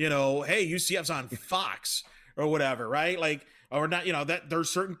 hey, UCF's on Fox or whatever, right? Like, or not, that there's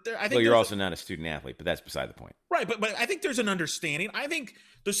certain. I think you're also not a student athlete, but that's beside the point, right? But I think there's an understanding. I think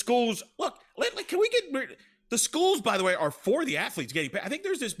the schools can we get the schools? By the way, are for the athletes getting paid. I think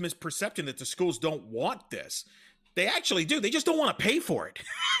there's this misperception that the schools don't want this. They actually do. They just don't want to pay for it,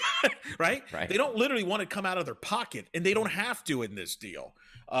 right? They don't literally want to come out of their pocket, and they don't have to in this deal.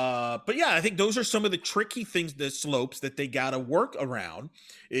 But yeah, I think those are some of the tricky things, the slopes that they got to work around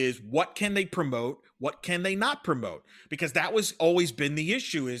is what can they promote? What can they not promote? Because that was always been the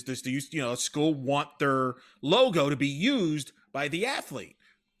issue is this, a school want their logo to be used by the athlete.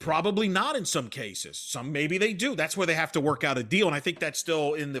 Probably not in some cases. Some maybe they do. That's where they have to work out a deal. And I think that's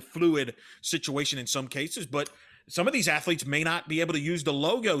still in the fluid situation in some cases. But some of these athletes may not be able to use the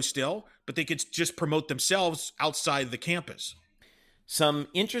logo still, but they could just promote themselves outside the campus. Some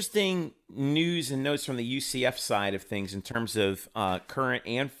interesting news and notes from the UCF side of things in terms of current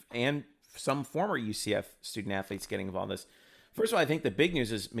and some former UCF student athletes getting involved in this. First of all, I think the big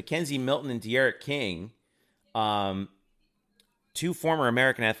news is Mackenzie Milton and De'Aaron King, two former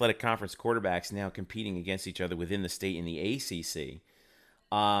American Athletic Conference quarterbacks now competing against each other within the state in the ACC,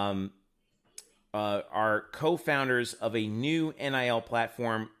 are co-founders of a new NIL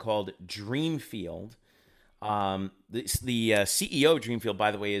platform called Dreamfield. The CEO of Dreamfield,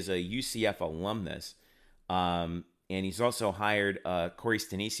 by the way, is a UCF alumnus. And he's also hired Corey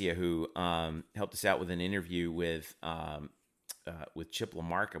Stanicia, who helped us out with an interview with Chip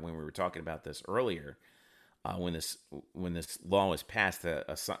LaMarca when we were talking about this earlier, when this law was passed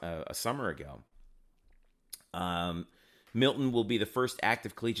a summer ago. Milton will be the first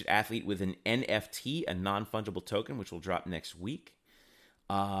active collegiate athlete with an NFT, a non-fungible token, which will drop next week.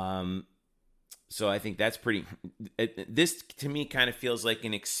 So I think that's pretty. This to me kind of feels like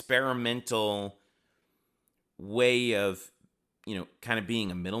an experimental way of, kind of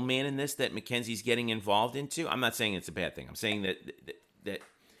being a middleman in this that Mackenzie's getting involved into. I'm not saying it's a bad thing. I'm saying that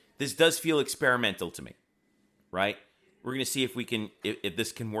this does feel experimental to me, right? We're going to see if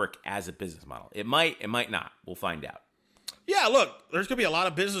this can work as a business model. It might not. We'll find out. Yeah, look, there's going to be a lot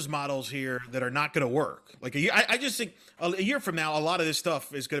of business models here that are not going to work. Like I just think a year from now, a lot of this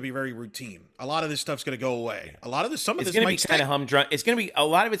stuff is going to be very routine. A lot of this stuff's going to go away. A lot of this, some of it's this going to might be kind of humdrum. It's going to be a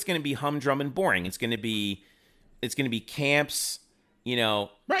lot of it's going to be humdrum and boring. It's going to be camps,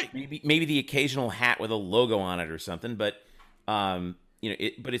 right? Maybe the occasional hat with a logo on it or something. But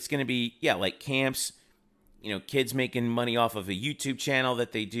but it's going to be like camps. Kids making money off of a YouTube channel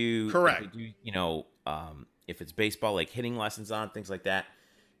that they do. Correct. That they do, if it's baseball, like hitting lessons on, things like that,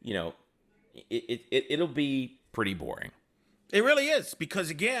 it'll be pretty boring. It really is, because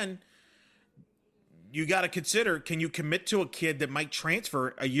again, you got to consider, can you commit to a kid that might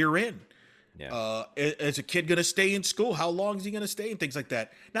transfer a year in? Yeah. Is a kid going to stay in school? How long is he going to stay? And things like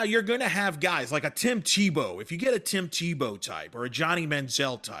that. Now, you're going to have guys like a Tim Tebow. If you get a Tim Tebow type or a Johnny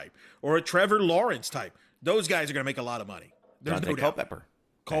Manziel type or a Trevor Lawrence type, those guys are going to make a lot of money. There's no doubt. Culpepper.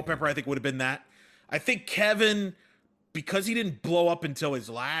 Culpepper, I think, would have been that. I think Kevin, because he didn't blow up until his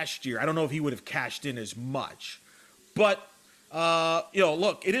last year, I don't know if he would have cashed in as much. But,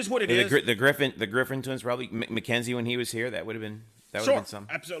 look, it is what it is. The Griffin twins, probably Mackenzie when he was here, that would have been some.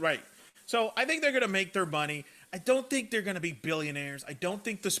 Absolutely right. So I think they're going to make their money. I don't think they're going to be billionaires. I don't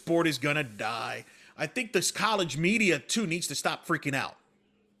think the sport is going to die. I think this college media, too, needs to stop freaking out.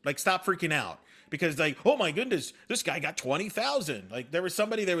 Stop freaking out. Because, oh, my goodness, this guy got 20,000. There was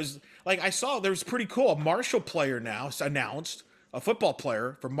somebody I saw, there was pretty cool. A Marshall player now announced, a football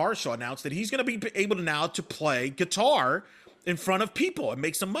player from Marshall announced that he's going to be able to play guitar in front of people and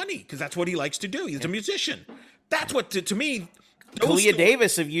make some money because that's what he likes to do. He's a musician. That's what, to me. Kalia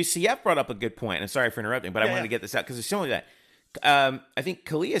Davis of UCF brought up a good point. I'm sorry for interrupting, but I wanted to get this out because it's similar to that. I think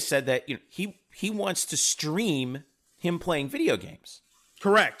Kalia said that he wants to stream him playing video games.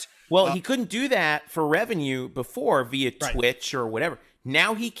 Correct. Well, he couldn't do that for revenue before via Twitch or whatever.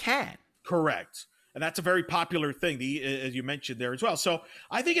 Now he can. Correct. And that's a very popular thing, as you mentioned there as well. So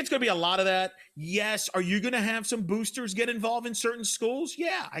I think it's going to be a lot of that. Yes. Are you going to have some boosters get involved in certain schools?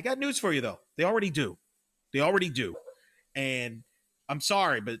 Yeah. I got news for you, though. They already do. And I'm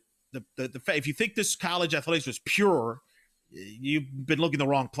sorry, but if you think this college athletics was pure, you've been looking the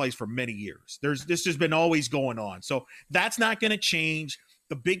wrong place for many years. This has been always going on. So that's not going to change.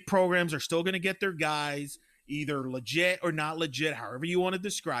 The big programs are still going to get their guys, either legit or not legit, however you want to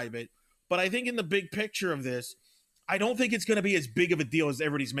describe it. But I think in the big picture of this, I don't think it's going to be as big of a deal as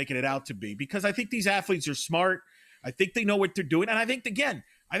everybody's making it out to be, because I think these athletes are smart. I think they know what they're doing. And I think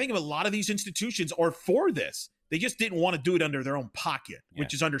a lot of these institutions are for this. They just didn't want to do it under their own pocket,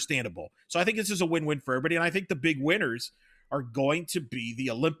 which is understandable. So I think this is a win-win for everybody. And I think the big winners are going to be the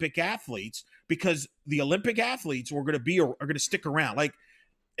Olympic athletes, because the Olympic athletes are going to stick around.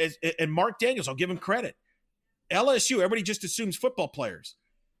 And Mark Daniels, I'll give him credit. LSU, everybody just assumes football players.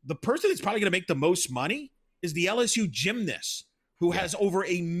 The person that's probably going to make the most money is the LSU gymnast, who has over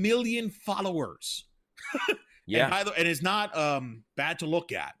 1 million followers. And is not bad to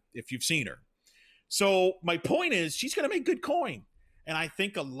look at if you've seen her. So my point is, she's going to make good coin. And I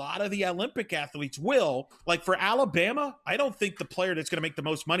think a lot of the Olympic athletes will. Like for Alabama, I don't think the player that's going to make the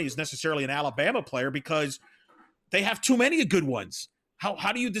most money is necessarily an Alabama player, because they have too many good ones.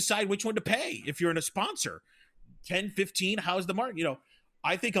 How do you decide which one to pay if you're in a sponsor? 10, 15, how's the market?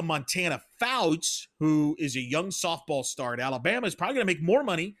 I think a Montana Fouts, who is a young softball star at Alabama, is probably going to make more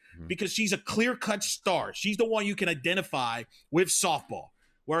money because she's a clear-cut star. She's the one you can identify with softball.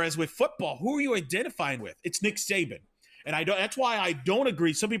 Whereas with football, who are you identifying with? It's Nick Saban. And that's why I don't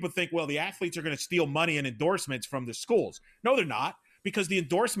agree. Some people think, well, the athletes are going to steal money and endorsements from the schools. No, they're not, because the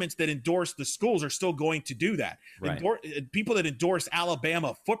endorsements that endorse the schools are still going to do that. Right. People that endorse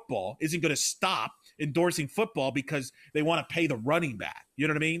Alabama football isn't going to stop endorsing football because they want to pay the running back. You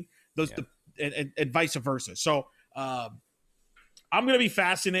know what I mean? And vice versa. So I'm going to be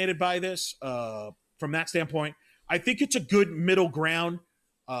fascinated by this from that standpoint. I think it's a good middle ground.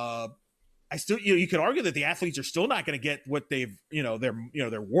 I still, you could argue that the athletes are still not going to get what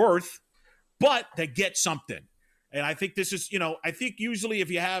they're worth, but they get something. And I think this is, I think usually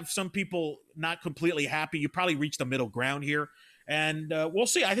if you have some people not completely happy, you probably reach the middle ground here. And we'll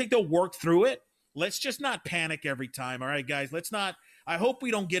see. I think they'll work through it. Let's just not panic every time. All right, guys, I hope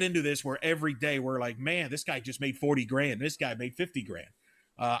we don't get into this where every day we're like, man, this guy just made 40 grand. This guy made 50 grand.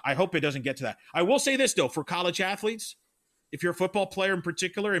 I hope it doesn't get to that. I will say this, though, for college athletes, if you're a football player in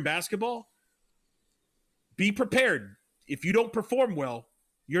particular in basketball, be prepared. If you don't perform well,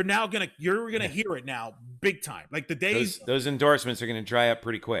 you're gonna hear it now big time. Like the days those endorsements are gonna dry up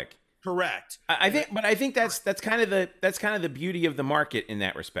pretty quick. Correct. I think that's kind of the beauty of the market in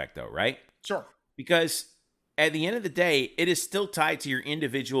that respect, though, right? Sure. Because at the end of the day, it is still tied to your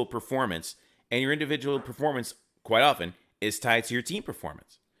individual performance, and your individual performance quite often is tied to your team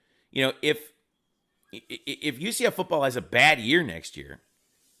performance. If UCF football has a bad year next year,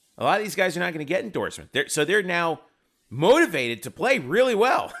 a lot of these guys are not going to get endorsement. They're now motivated to play really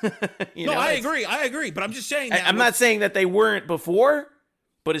well. I agree. But I'm just saying that. I'm not saying that they weren't before,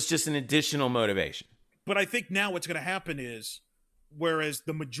 but it's just an additional motivation. But I think now what's going to happen is, whereas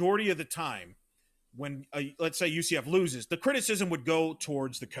the majority of the time when, let's say UCF loses, the criticism would go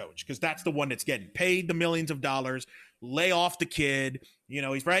towards the coach because that's the one that's getting paid the millions of dollars. Lay off the kid.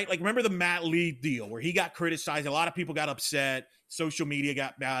 He's right. Like, remember the Matt Lee deal where he got criticized. A lot of people got upset. Social media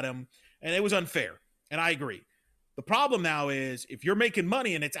got at him, and it was unfair. And I agree. The problem now is if you're making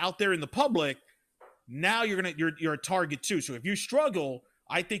money and it's out there in the public, now you're a target too. So if you struggle,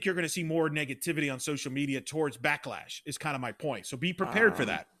 I think you're going to see more negativity on social media towards backlash is kind of my point. So be prepared for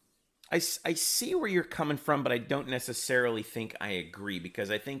that. I see where you're coming from, but I don't necessarily think I agree,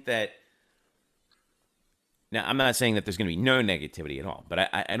 because I think that now I'm not saying that there's going to be no negativity at all, but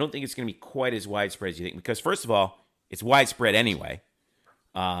I don't think it's going to be quite as widespread as you think, because first of all, it's widespread anyway.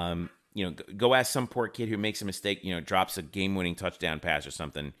 Go ask some poor kid who makes a mistake, drops a game-winning touchdown pass or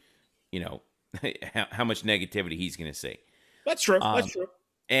something, how much negativity he's going to see. That's true. That's true.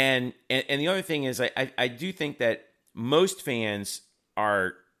 And the other thing is, I do think that most fans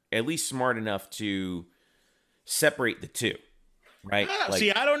are at least smart enough to separate the two, right?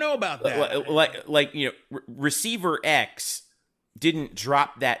 I don't know about that. Receiver X didn't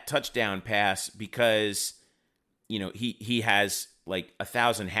drop that touchdown pass because he has like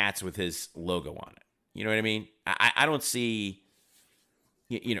 1,000 hats with his logo on it. You know what I mean? I don't see,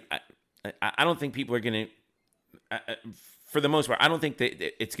 I don't think people are going to, for the most part, I don't think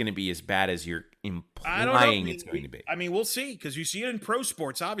that it's going to be as bad as you're implying it's going to be. I mean, we'll see, because you see it in pro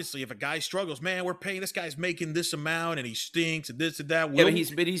sports. Obviously, if a guy struggles, man, we're paying, this guy's making this amount and he stinks and this and that. Yeah,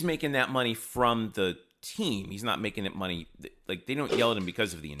 but he's making that money from the team. He's not making it money. Like, they don't yell at him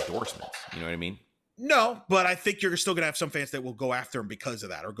because of the endorsements. You know what I mean? No, but I think you're still going to have some fans that will go after him because of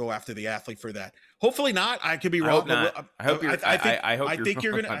that, or go after the athlete for that. Hopefully not. I could be wrong. I hope you're. I think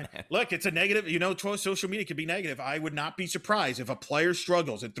you're going to look. It's a negative. Social media can be negative. I would not be surprised if a player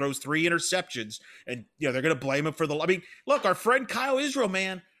struggles and throws 3 interceptions, and they're going to blame him for the. I mean, look, our friend Kyle Israel,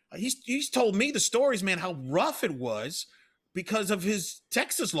 man, he's told me the stories, man, how rough it was because of his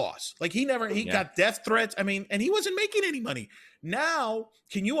Texas loss. Like, he got death threats. I mean, and he wasn't making any money. Now,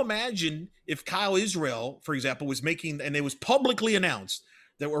 can you imagine if Kyle Israel, for example, was making, and it was publicly announced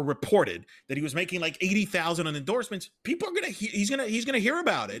that were reported that he was making like 80,000 on endorsements? People are he's gonna hear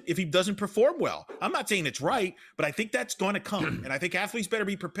about it if he doesn't perform well. I'm not saying it's right, but I think that's going to come, and I think athletes better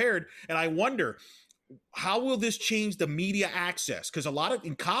be prepared. And I wonder, how will this change the media access? Because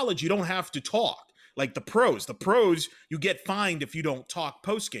in college, you don't have to talk. Like the pros, you get fined if you don't talk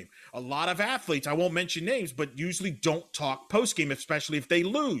postgame. A lot of athletes, I won't mention names, but usually don't talk postgame, especially if they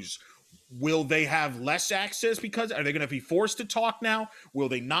lose. Will they have less access because are they going to be forced to talk now? Will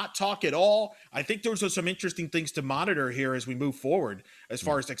they not talk at all? I think those are some interesting things to monitor here as we move forward, as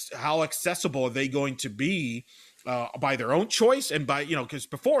far as how accessible are they going to be by their own choice and by, because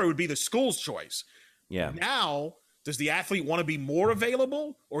before it would be the school's choice. Yeah. Now Does the athlete want to be more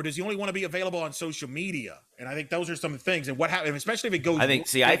available, or does he only want to be available on social media? And I think those are some things. And what happens, especially if it goes. I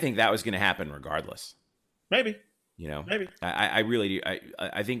think that was going to happen regardless. Maybe. Maybe. I really do.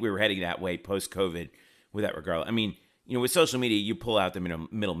 I think we were heading that way post-COVID with that regard. I mean, with social media, you pull out the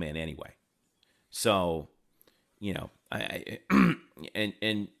middleman anyway. So, I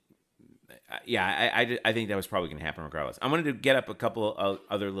think that was probably going to happen regardless. I wanted to get up a couple of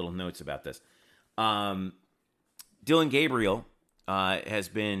other little notes about this. Dylan Gabriel has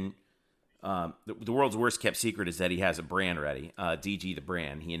been the world's worst kept secret is that he has a brand ready, DG the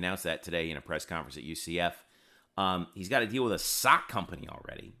brand. He announced that today in a press conference at UCF. He's got a deal with a sock company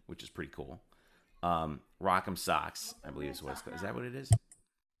already, which is pretty cool. Rock'em Socks, I believe is what it's called. Is that what it is?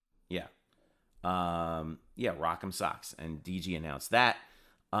 Yeah. Rock'em Socks. And DG announced that.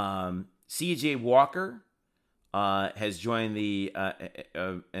 CJ Walker has joined the,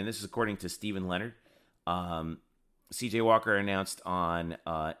 and this is according to Stephen Leonard. CJ Walker announced on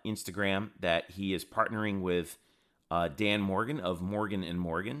Instagram that he is partnering with Dan Morgan of Morgan and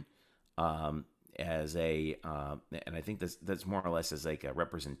Morgan as a, and I think that's more or less as like a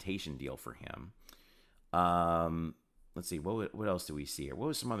representation deal for him. Let's see, what else do we see here? What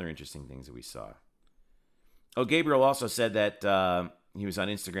was some other interesting things that we saw? Oh, Gabriel also said that he was on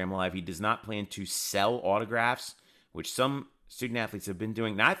Instagram Live. He does not plan to sell autographs, which some student athletes have been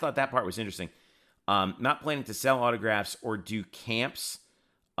doing. Now, I thought that part was interesting. Not planning to sell autographs or do camps,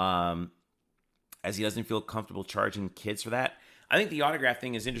 as he doesn't feel comfortable charging kids for that. I think the autograph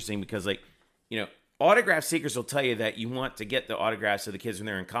thing is interesting because, autograph seekers will tell you that you want to get the autographs of the kids when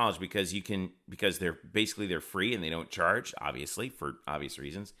they're in college because they're free and they don't charge, obviously, for obvious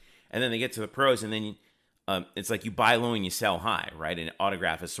reasons. And then they get to the pros and then it's like you buy low and you sell high, right? And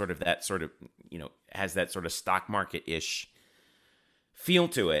autograph is sort of that sort of, has that sort of stock market-ish feel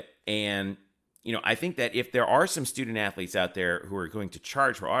to it. And I think that if there are some student athletes out there who are going to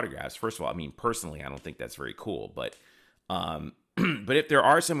charge for autographs, first of all, I mean, personally, I don't think that's very cool. But but if there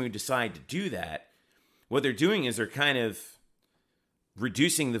are some who decide to do that, what they're doing is they're kind of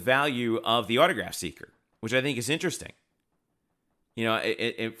reducing the value of the autograph seeker, which I think is interesting.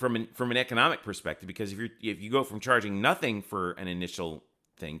 From an economic perspective, because if you go from charging nothing for an initial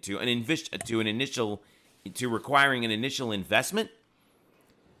thing to requiring an initial investment,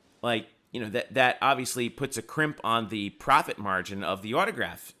 that obviously puts a crimp on the profit margin of the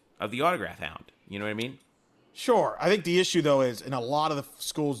autograph hound. You know what I mean? Sure. I think the issue, though, is, and a lot of the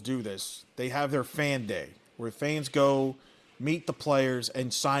schools do this, they have their fan day where fans go meet the players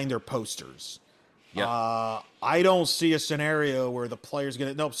and sign their posters. Yep. I don't see a scenario where the player's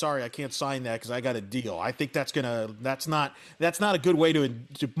going to, nope, sorry, I can't sign that because I got a deal. I think that's not a good way to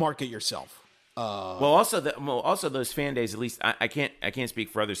market yourself. Also those fan days, at least I can't speak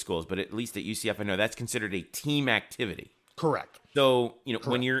for other schools, but at least at UCF, I know that's considered a team activity. Correct. So,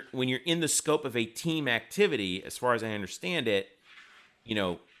 when you're in the scope of a team activity, as far as I understand it,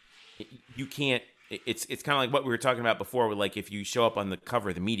 you can't, it's kind of like what we were talking about before with, like, if you show up on the cover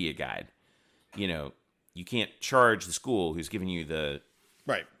of the media guide, you can't charge the school who's giving you the,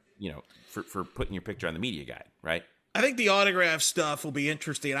 right, for putting your picture on the media guide, right? I think the autograph stuff will be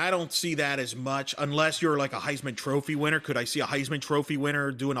interesting. I don't see that as much unless you're like a Heisman Trophy winner. Could I see a Heisman Trophy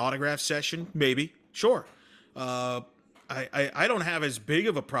winner do an autograph session? Maybe. Sure. I don't have as big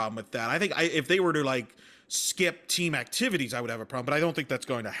of a problem with that. I think if they were to skip team activities, I would have a problem, but I don't think that's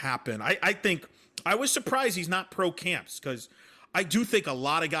going to happen. I think I was surprised he's not pro camps because I do think a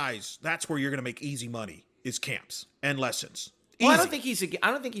lot of guys, that's where you're going to make easy money is camps and lessons. Well, I don't think he's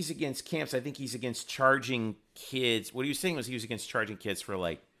against camps. I think he's against charging kids. What he was saying was he was against charging kids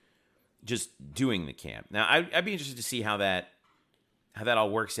for just doing the camp. Now, I'd be interested to see how that all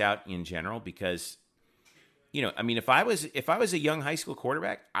works out in general because, if I was a young high school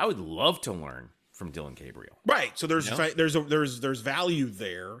quarterback, I would love to learn from Dylan Gabriel. Right. So there's value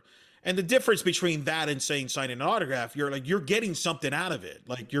there. And the difference between that and saying signing an autograph, you're getting something out of it.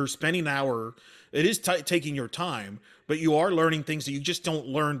 Like you're spending an hour. It is taking your time, but you are learning things that you just don't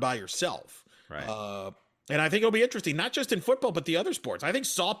learn by yourself. Right. And I think it'll be interesting, not just in football, but the other sports. I think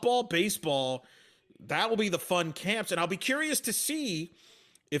softball, baseball, that will be the fun camps. And I'll be curious to see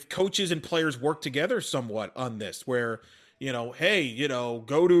if coaches and players work together somewhat on this, where, hey,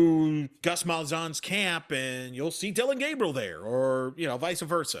 go to Gus Malzahn's camp and you'll see Dylan Gabriel there, or, vice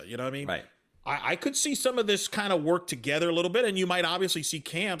versa. You know what I mean? Right. I could see some of this kind of work together a little bit, and you might obviously see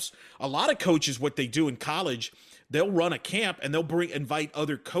camps. A lot of coaches, what they do in college, they'll run a camp and they'll invite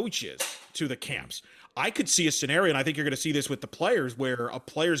other coaches to the camps. I could see a scenario, and I think you're going to see this with the players, where a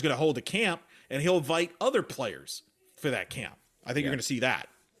player is going to hold a camp and he'll invite other players for that camp. I think you're going to see that.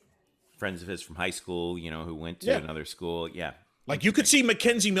 friends of his from high school, who went to another school. Yeah. Like you could see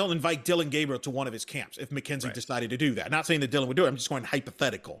Mackenzie Milton invite Dylan Gabriel to one of his camps if Mackenzie decided to do that. Not saying that Dylan would do it. I'm just going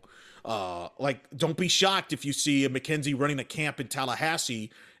hypothetical. Don't be shocked if you see a Mackenzie running a camp in Tallahassee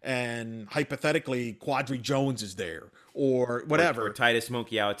and hypothetically Quadri Jones is there or whatever. Or Titus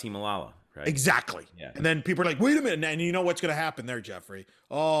Mokiawa Timalala. Right. Exactly. Yeah. And then people are like, wait a minute. And you know what's going to happen there, Jeffrey?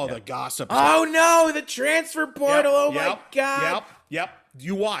 Oh, the gossip. Oh, no. The transfer portal. My God. Yep.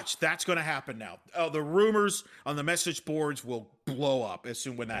 You watch. That's going to happen now. The rumors on the message boards will blow up as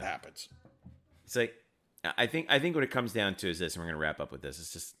soon when that happens. It's like, I think what it comes down to is this, and we're going to wrap up with this.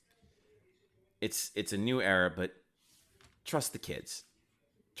 It's just, it's a new era, but trust the kids.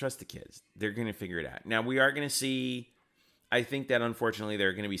 Trust the kids. They're going to figure it out. Now, we are going to see, I think that unfortunately there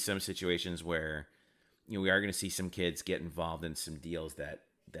are going to be some situations where, we are going to see some kids get involved in some deals that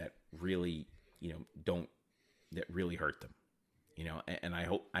really, that really hurt them. And I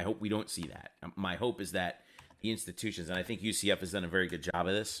hope we don't see that. My hope is that the institutions, and I think UCF has done a very good job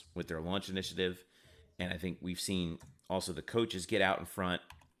of this with their launch initiative, and I think we've seen also the coaches get out in front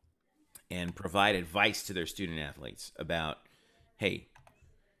and provide advice to their student athletes about, hey,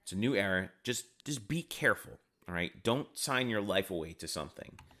 it's a new era. Just be careful, all right? Don't sign your life away to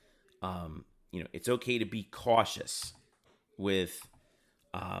something. It's okay to be cautious with,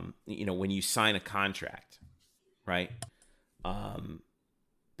 when you sign a contract, right?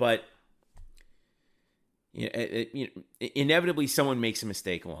 But inevitably someone makes a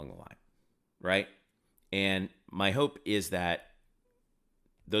mistake along the line, right? And my hope is that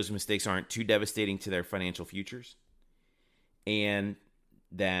those mistakes aren't too devastating to their financial futures, and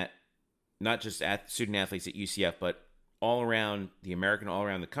that not just student athletes at UCF, but all around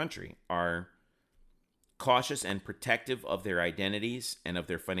the country are cautious and protective of their identities and of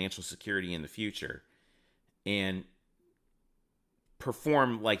their financial security in the future, and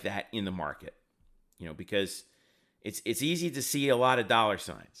perform like that in the market, because it's easy to see a lot of dollar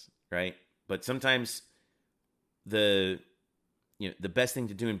signs, right? But sometimes the best thing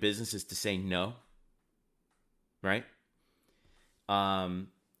to do in business is to say no, right? And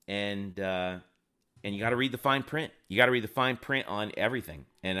you got to read the fine print. You got to read the fine print on everything.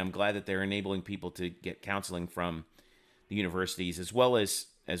 And I'm glad that they're enabling people to get counseling from the universities as well as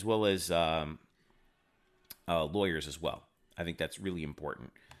lawyers as well. I think that's really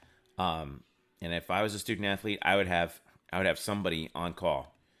important. And if I was a student athlete, I would have somebody on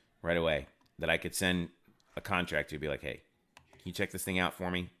call right away that I could send a contract to, be like, hey, can you check this thing out for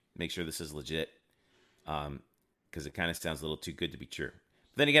me? Make sure this is legit. Because it kind of sounds a little too good to be true.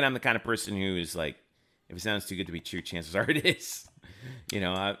 But then again, I'm the kind of person who is like, if it sounds too good to be true, chances are it is.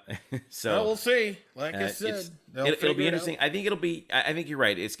 So well, we'll see. Like I said, it'll be interesting. I think you're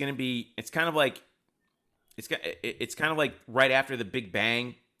right. It's kind of like right after the Big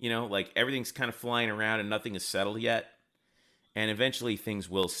Bang, like everything's kind of flying around and nothing is settled yet. And eventually things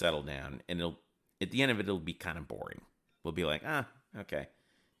will settle down, and at the end of it, it'll be kind of boring. We'll be like, okay,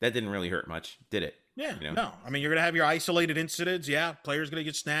 that didn't really hurt much, did it? Yeah, no. I mean, you're going to have your isolated incidents. Yeah, players going to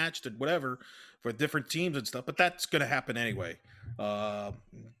get snatched and whatever for different teams and stuff, but that's going to happen anyway.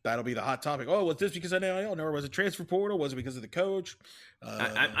 That'll be the hot topic. Oh, was this because of NIL? Or was it transfer portal? Was it because of the coach?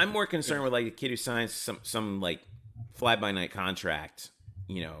 I'm more concerned with like a kid who signs some like fly-by-night contract,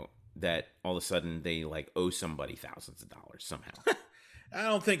 that all of a sudden they like owe somebody thousands of dollars somehow. I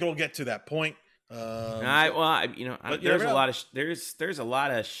don't think it'll get to that point. There's a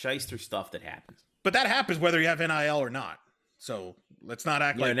lot of shyster stuff that happens. But that happens whether you have NIL or not. So let's not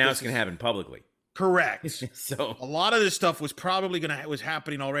act like now it's going to happen publicly. Correct. So a lot of this stuff was probably was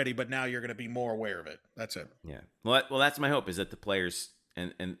happening already, but now you're going to be more aware of it. That's it. Yeah. Well, that's my hope, is that the players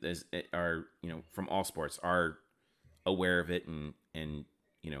and are from all sports are aware of it and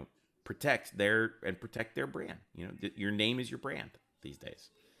protect their brand. Your name is your brand these days,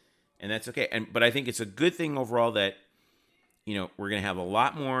 and that's okay. But I think it's a good thing overall that we're going to have a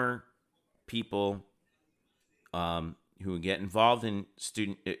lot more people who get involved in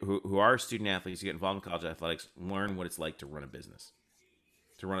who are student athletes, who get involved in college athletics, learn what it's like to run a business,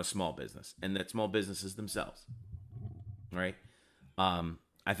 to run a small business, and that small businesses themselves, right?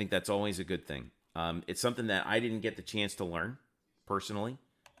 I think that's always a good thing. It's something that I didn't get the chance to learn personally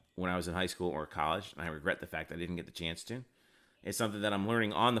when I was in high school or college, and I regret the fact I didn't get the chance to. It's something that I'm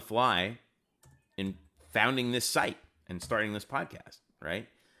learning on the fly in founding this site and starting this podcast, right?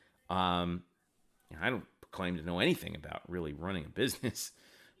 I don't claim to know anything about really running a business,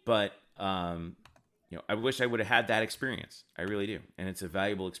 but I wish I would have had that experience. I really do, and it's a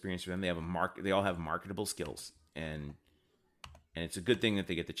valuable experience for them. They all have marketable skills, and it's a good thing that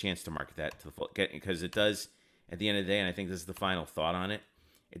they get the chance to market that to the full, because it does at the end of the day. And I think this is the final thought on it.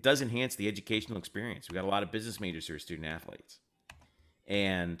 It does enhance the educational experience. We got a lot of business majors who are student athletes.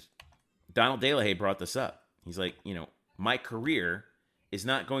 And Donald DeLahaye brought this up. He's like, my career is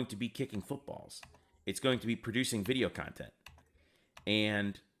not going to be kicking footballs. It's going to be producing video content.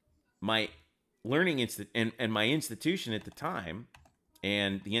 And my learning and my institution at the time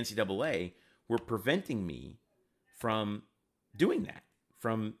and the NCAA were preventing me from doing that,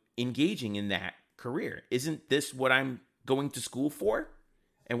 from engaging in that career. Isn't this what I'm going to school for?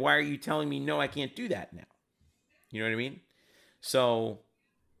 And why are you telling me, no, I can't do that now? You know what I mean? So,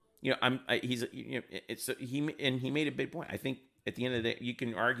 he made a big point. I think at the end of the day, you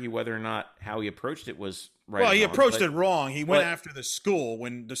can argue whether or not how he approached it was right. Well, he approached it wrong. He went after the school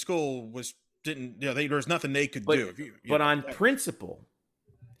when the school didn't. There was nothing they could do. On principle,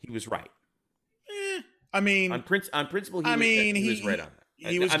 he was right. On principle, he was right on that.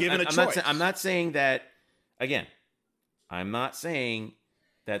 He was given a choice. I'm not saying that. Again, I'm not saying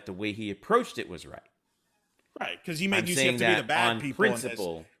that the way he approached it was right. Right, because he made UCF to be the bad people.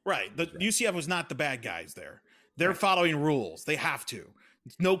 Principle, right. UCF was not the bad guys there. They're following rules. They have to.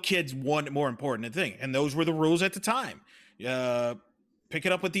 No kids want more important thing, and those were the rules at the time. Pick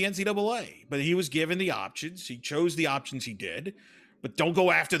it up with the NCAA, but he was given the options. He chose the options he did, but don't go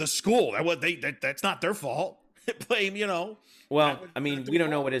after the school. That's not their fault. Blame, Well, we don't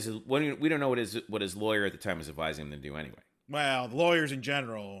know what his lawyer at the time was advising him to do anyway. Well, the lawyers in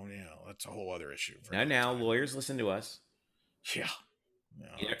general, that's a whole other issue. Now lawyers listen to us. Yeah.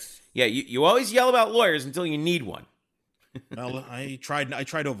 Yeah, you always yell about lawyers until you need one. Well, I try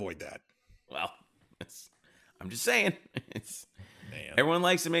to avoid that. Well, I'm just saying. Everyone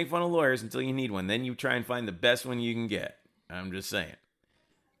likes to make fun of lawyers until you need one. Then you try and find the best one you can get. I'm just saying.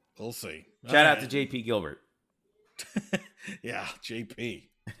 We'll see. Shout out to JP Gilbert. Yeah, JP.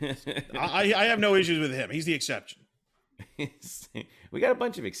 I have no issues with him. He's the exception. We got a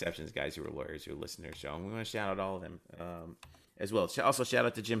bunch of exceptions, guys who are lawyers who listen to our show, and we want to shout out all of them as well. Also, shout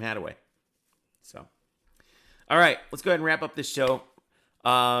out to Jim Hadaway. So, all right, let's go ahead and wrap up this show.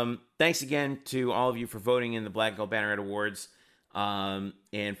 Thanks again to all of you for voting in the Black and Gold Banneret Awards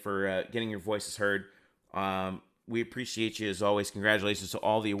and for getting your voices heard. We appreciate you as always. Congratulations to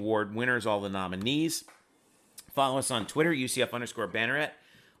all the award winners, all the nominees. Follow us on Twitter, UCF_Banneret.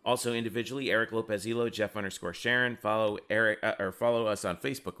 Also individually, Eric Lopez-Elo, Jeff_Sharon. Follow us on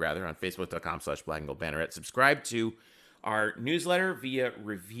Facebook, on Facebook.com/Black and Gold Banneret. Subscribe to our newsletter via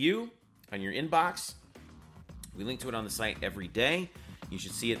review on your inbox. We link to it on the site every day. You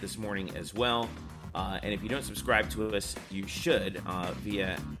should see it this morning as well. And if you don't subscribe to us, you should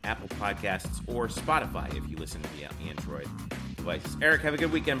via Apple Podcasts or Spotify if you listen via Android devices. Eric, have a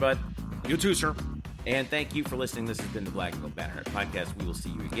good weekend, bud. You too, sir. And thank you for listening. This has been the Black and Gold Banneret Podcast. We will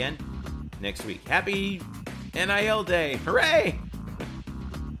see you again next week. Happy NIL Day. Hooray!